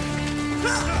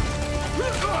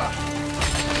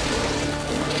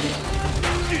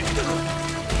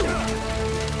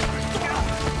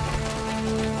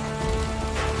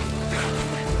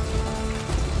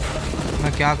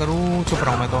 मैं क्या करूं, चुप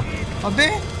रहा हूं मैं तो। अबे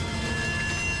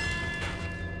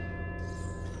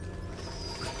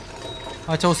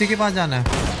अच्छा, उसी के पास जाना है।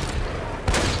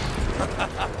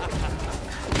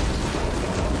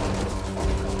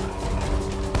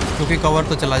 क्योंकि कवर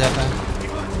तो चला जाता है।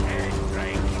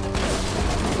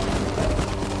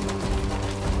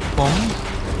 पम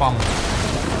पम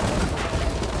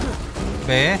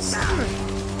बे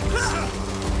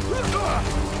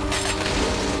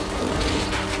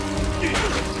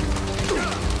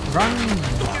रन।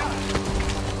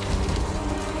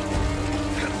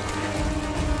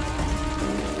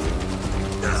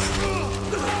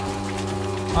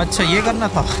 अच्छा ये करना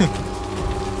था।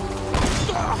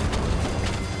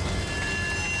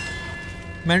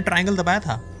 मैंने ट्रायंगल दबाया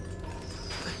था।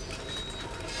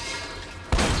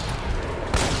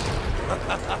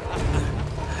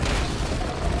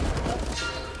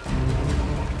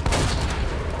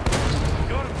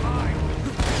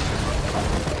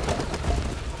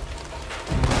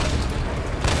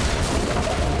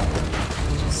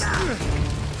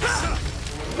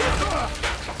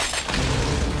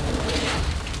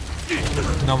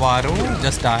 Navarro,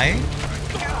 just die.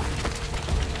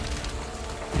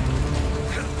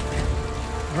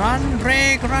 Run,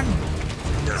 break, run.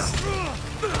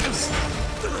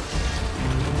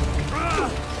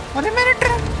 अरे मेरे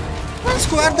ट्रक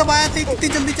स्क्वायर दबाया था, इतनी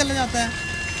जल्दी चला जाता है।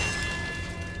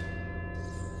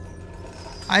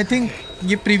 आई थिंक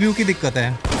ये प्रीव्यू की दिक्कत है,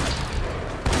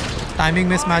 टाइमिंग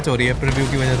में मैच हो रही है प्रीव्यू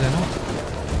की वजह से ना।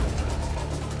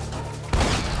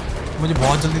 मुझे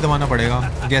बहुत जल्दी दबाना पड़ेगा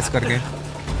गैस करके।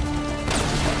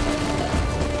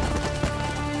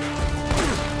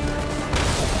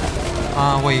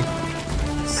 हाँ वही,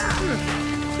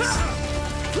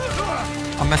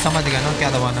 अब मैं समझ गया ना क्या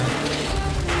दबाना है।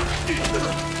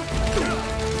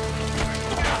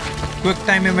 क्विक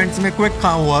टाइम इवेंट्स में क्विक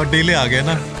कहाँ हुआ, डिले आ गया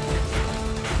ना।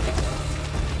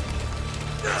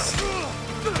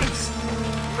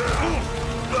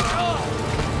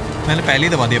 मैंने पहले ही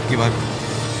दबा दी अब की बार।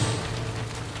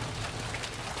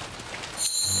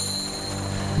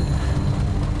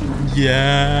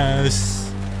 Yes.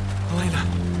 Elena.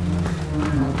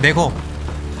 देखो,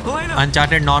 Elena.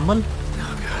 Uncharted normal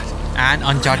Oh God. and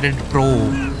Uncharted Pro.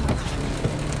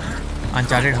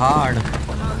 Uncharted hard.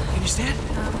 Can you stand?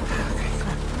 Okay, come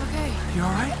on. Okay. You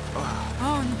all right?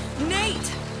 Oh, Nate!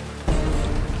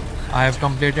 I have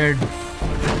completed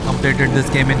this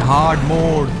game in hard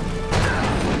mode,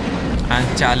 and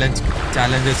challenge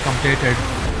is completed.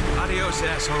 Adios,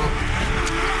 asshole.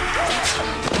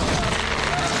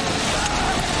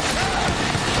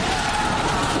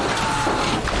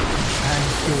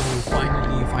 Thank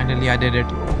you. Finally I did it.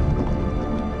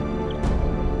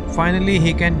 Finally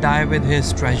he can die with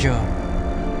his treasure.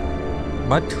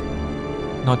 But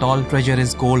not all treasure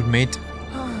is gold, mate.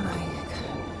 Oh my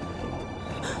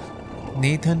God.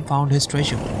 Nathan found his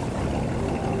treasure.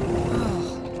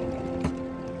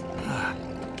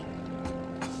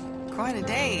 Quite a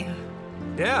day.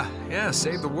 Yeah,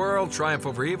 save the world, triumph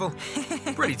over evil.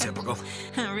 Pretty typical.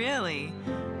 Really?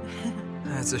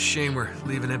 It's a shame we're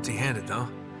leaving empty-handed, though.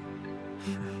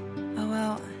 Oh,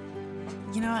 well,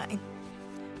 you know,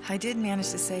 I did manage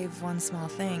to save one small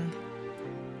thing.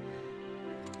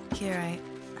 Here,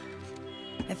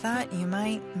 I thought you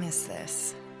might miss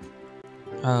this.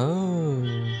 Oh.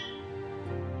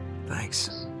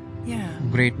 Thanks. Yeah.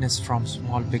 Greatness from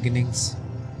small beginnings.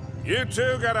 You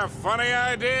two got a funny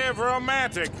idea of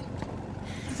romantic.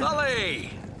 Sully!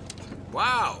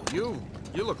 Wow, you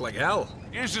look like hell.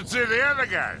 You should see the other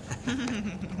guys.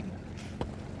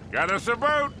 Got us a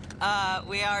boat.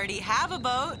 We already have a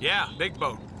boat. Yeah, big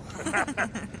boat.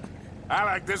 I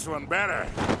like this one better.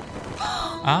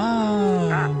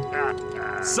 Ah.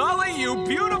 Sully, you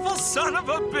beautiful son of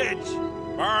a bitch!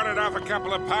 Borrowed it off a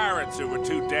couple of pirates who were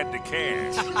too dead to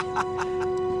care.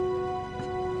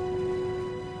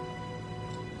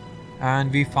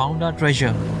 And we found our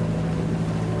treasure.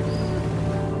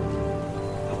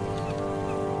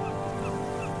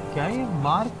 क्या ये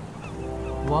mark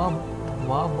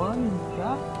वाबन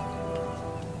क्या?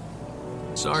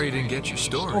 Sorry you didn't get your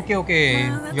story. Okay.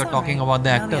 Well, that's You're all talking right. about the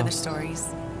Now the actor. other stories.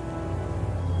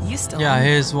 You still Yeah, own it.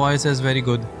 his voice is very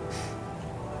good.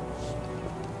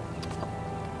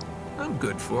 I'm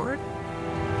good for it.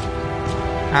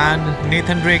 And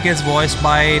Nathan Drake is voiced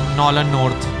by Nolan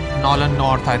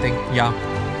North, I think. Yeah.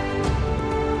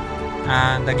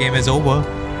 And the game is over.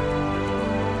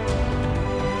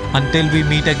 Until we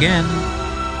meet again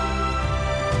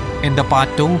in the part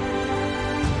 2.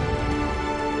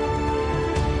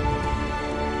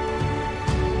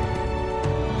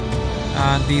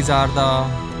 And these are the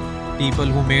people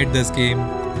who made this game.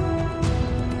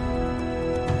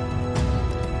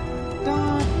 Da,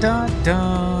 da, da.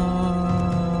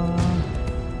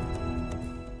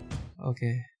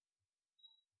 Okay.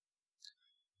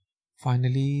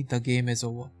 Finally, the game is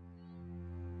over.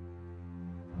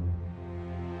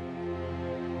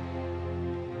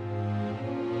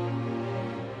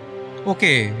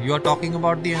 Okay, you are talking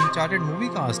about the Uncharted movie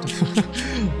cast.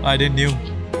 I didn't knew.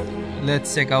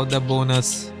 Let's check out the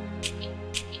bonus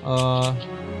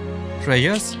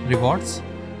treasures, rewards.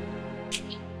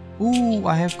 Ooh,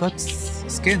 I have got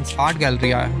skins. Art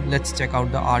gallery. Let's check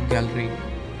out the art gallery.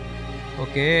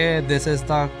 Okay, this is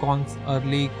the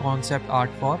early concept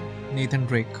art for Nathan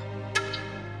Drake.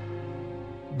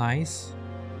 Nice.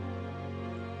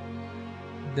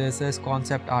 This is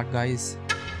concept art, guys.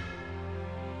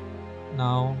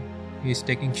 Now he's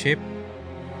taking shape.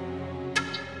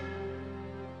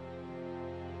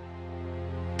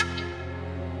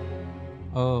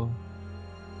 Oh,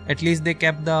 at least they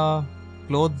kept the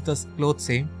clothes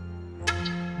same.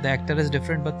 The actor is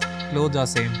different, but clothes are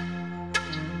same.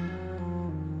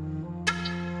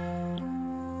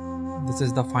 This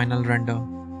is the final render.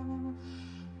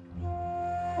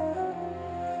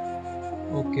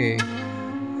 Okay,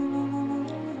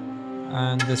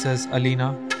 and this is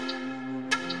Elena.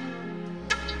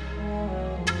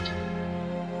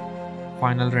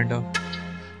 Final render.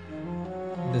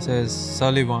 This is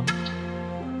Sullivan.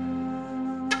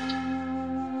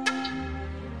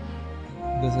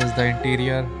 This is the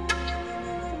interior.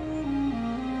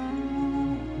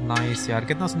 Nice यार,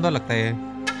 कितना सुंदर लगता है ये.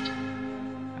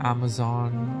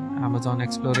 Amazon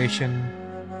exploration.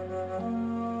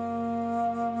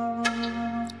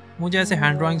 मुझे ऐसे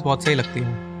hand drawings बहुत सही लगती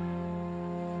हैं.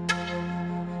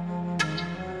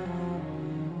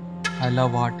 I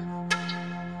love art.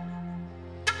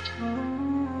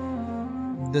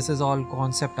 This is all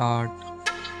concept art.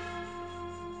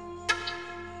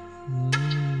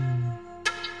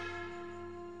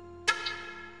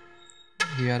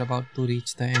 We are about to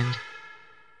reach the end.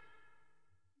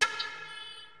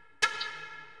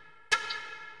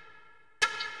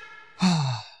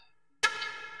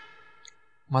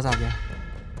 मजा आ गया.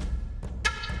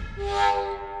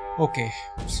 Okay,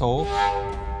 so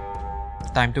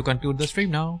time to conclude the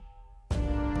stream now.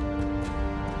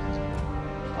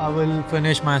 I will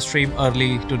finish my stream early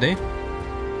today.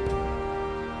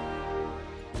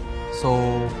 So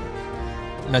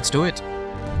let's do it.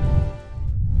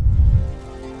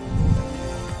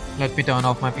 Let me turn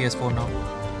off my PS4 now.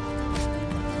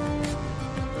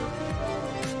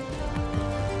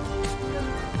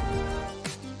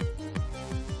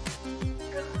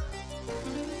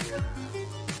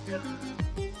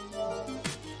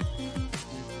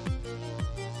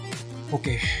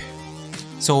 Okay,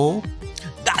 so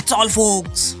that's all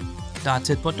folks, that's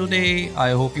it for today. I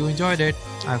hope you enjoyed it.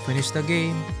 I finished the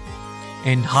game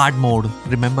in hard mode,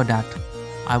 remember that.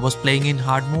 I was playing in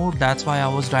hard mode, that's why I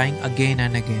was dying again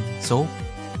and again. So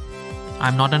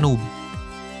I'm not a noob.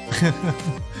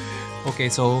 Okay,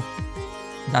 so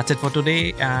that's it for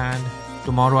today, and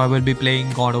tomorrow I will be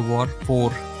playing God of War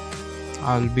 4.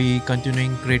 I'll be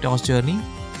continuing Kratos' journey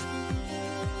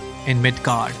in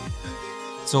Midgard.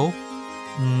 So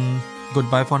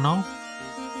goodbye for now,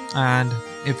 and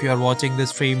if you are watching this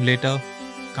stream later,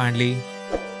 kindly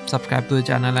subscribe to the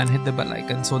channel and hit the bell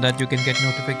icon so that you can get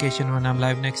notification when I'm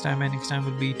live next time, and next time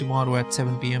will be tomorrow at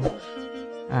 7 PM,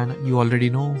 and you already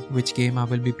know which game I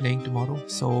will be playing tomorrow.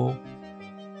 So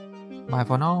bye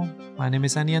for now. My name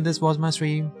is Sunny and this was my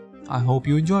stream. I hope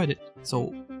you enjoyed it.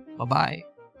 So bye bye.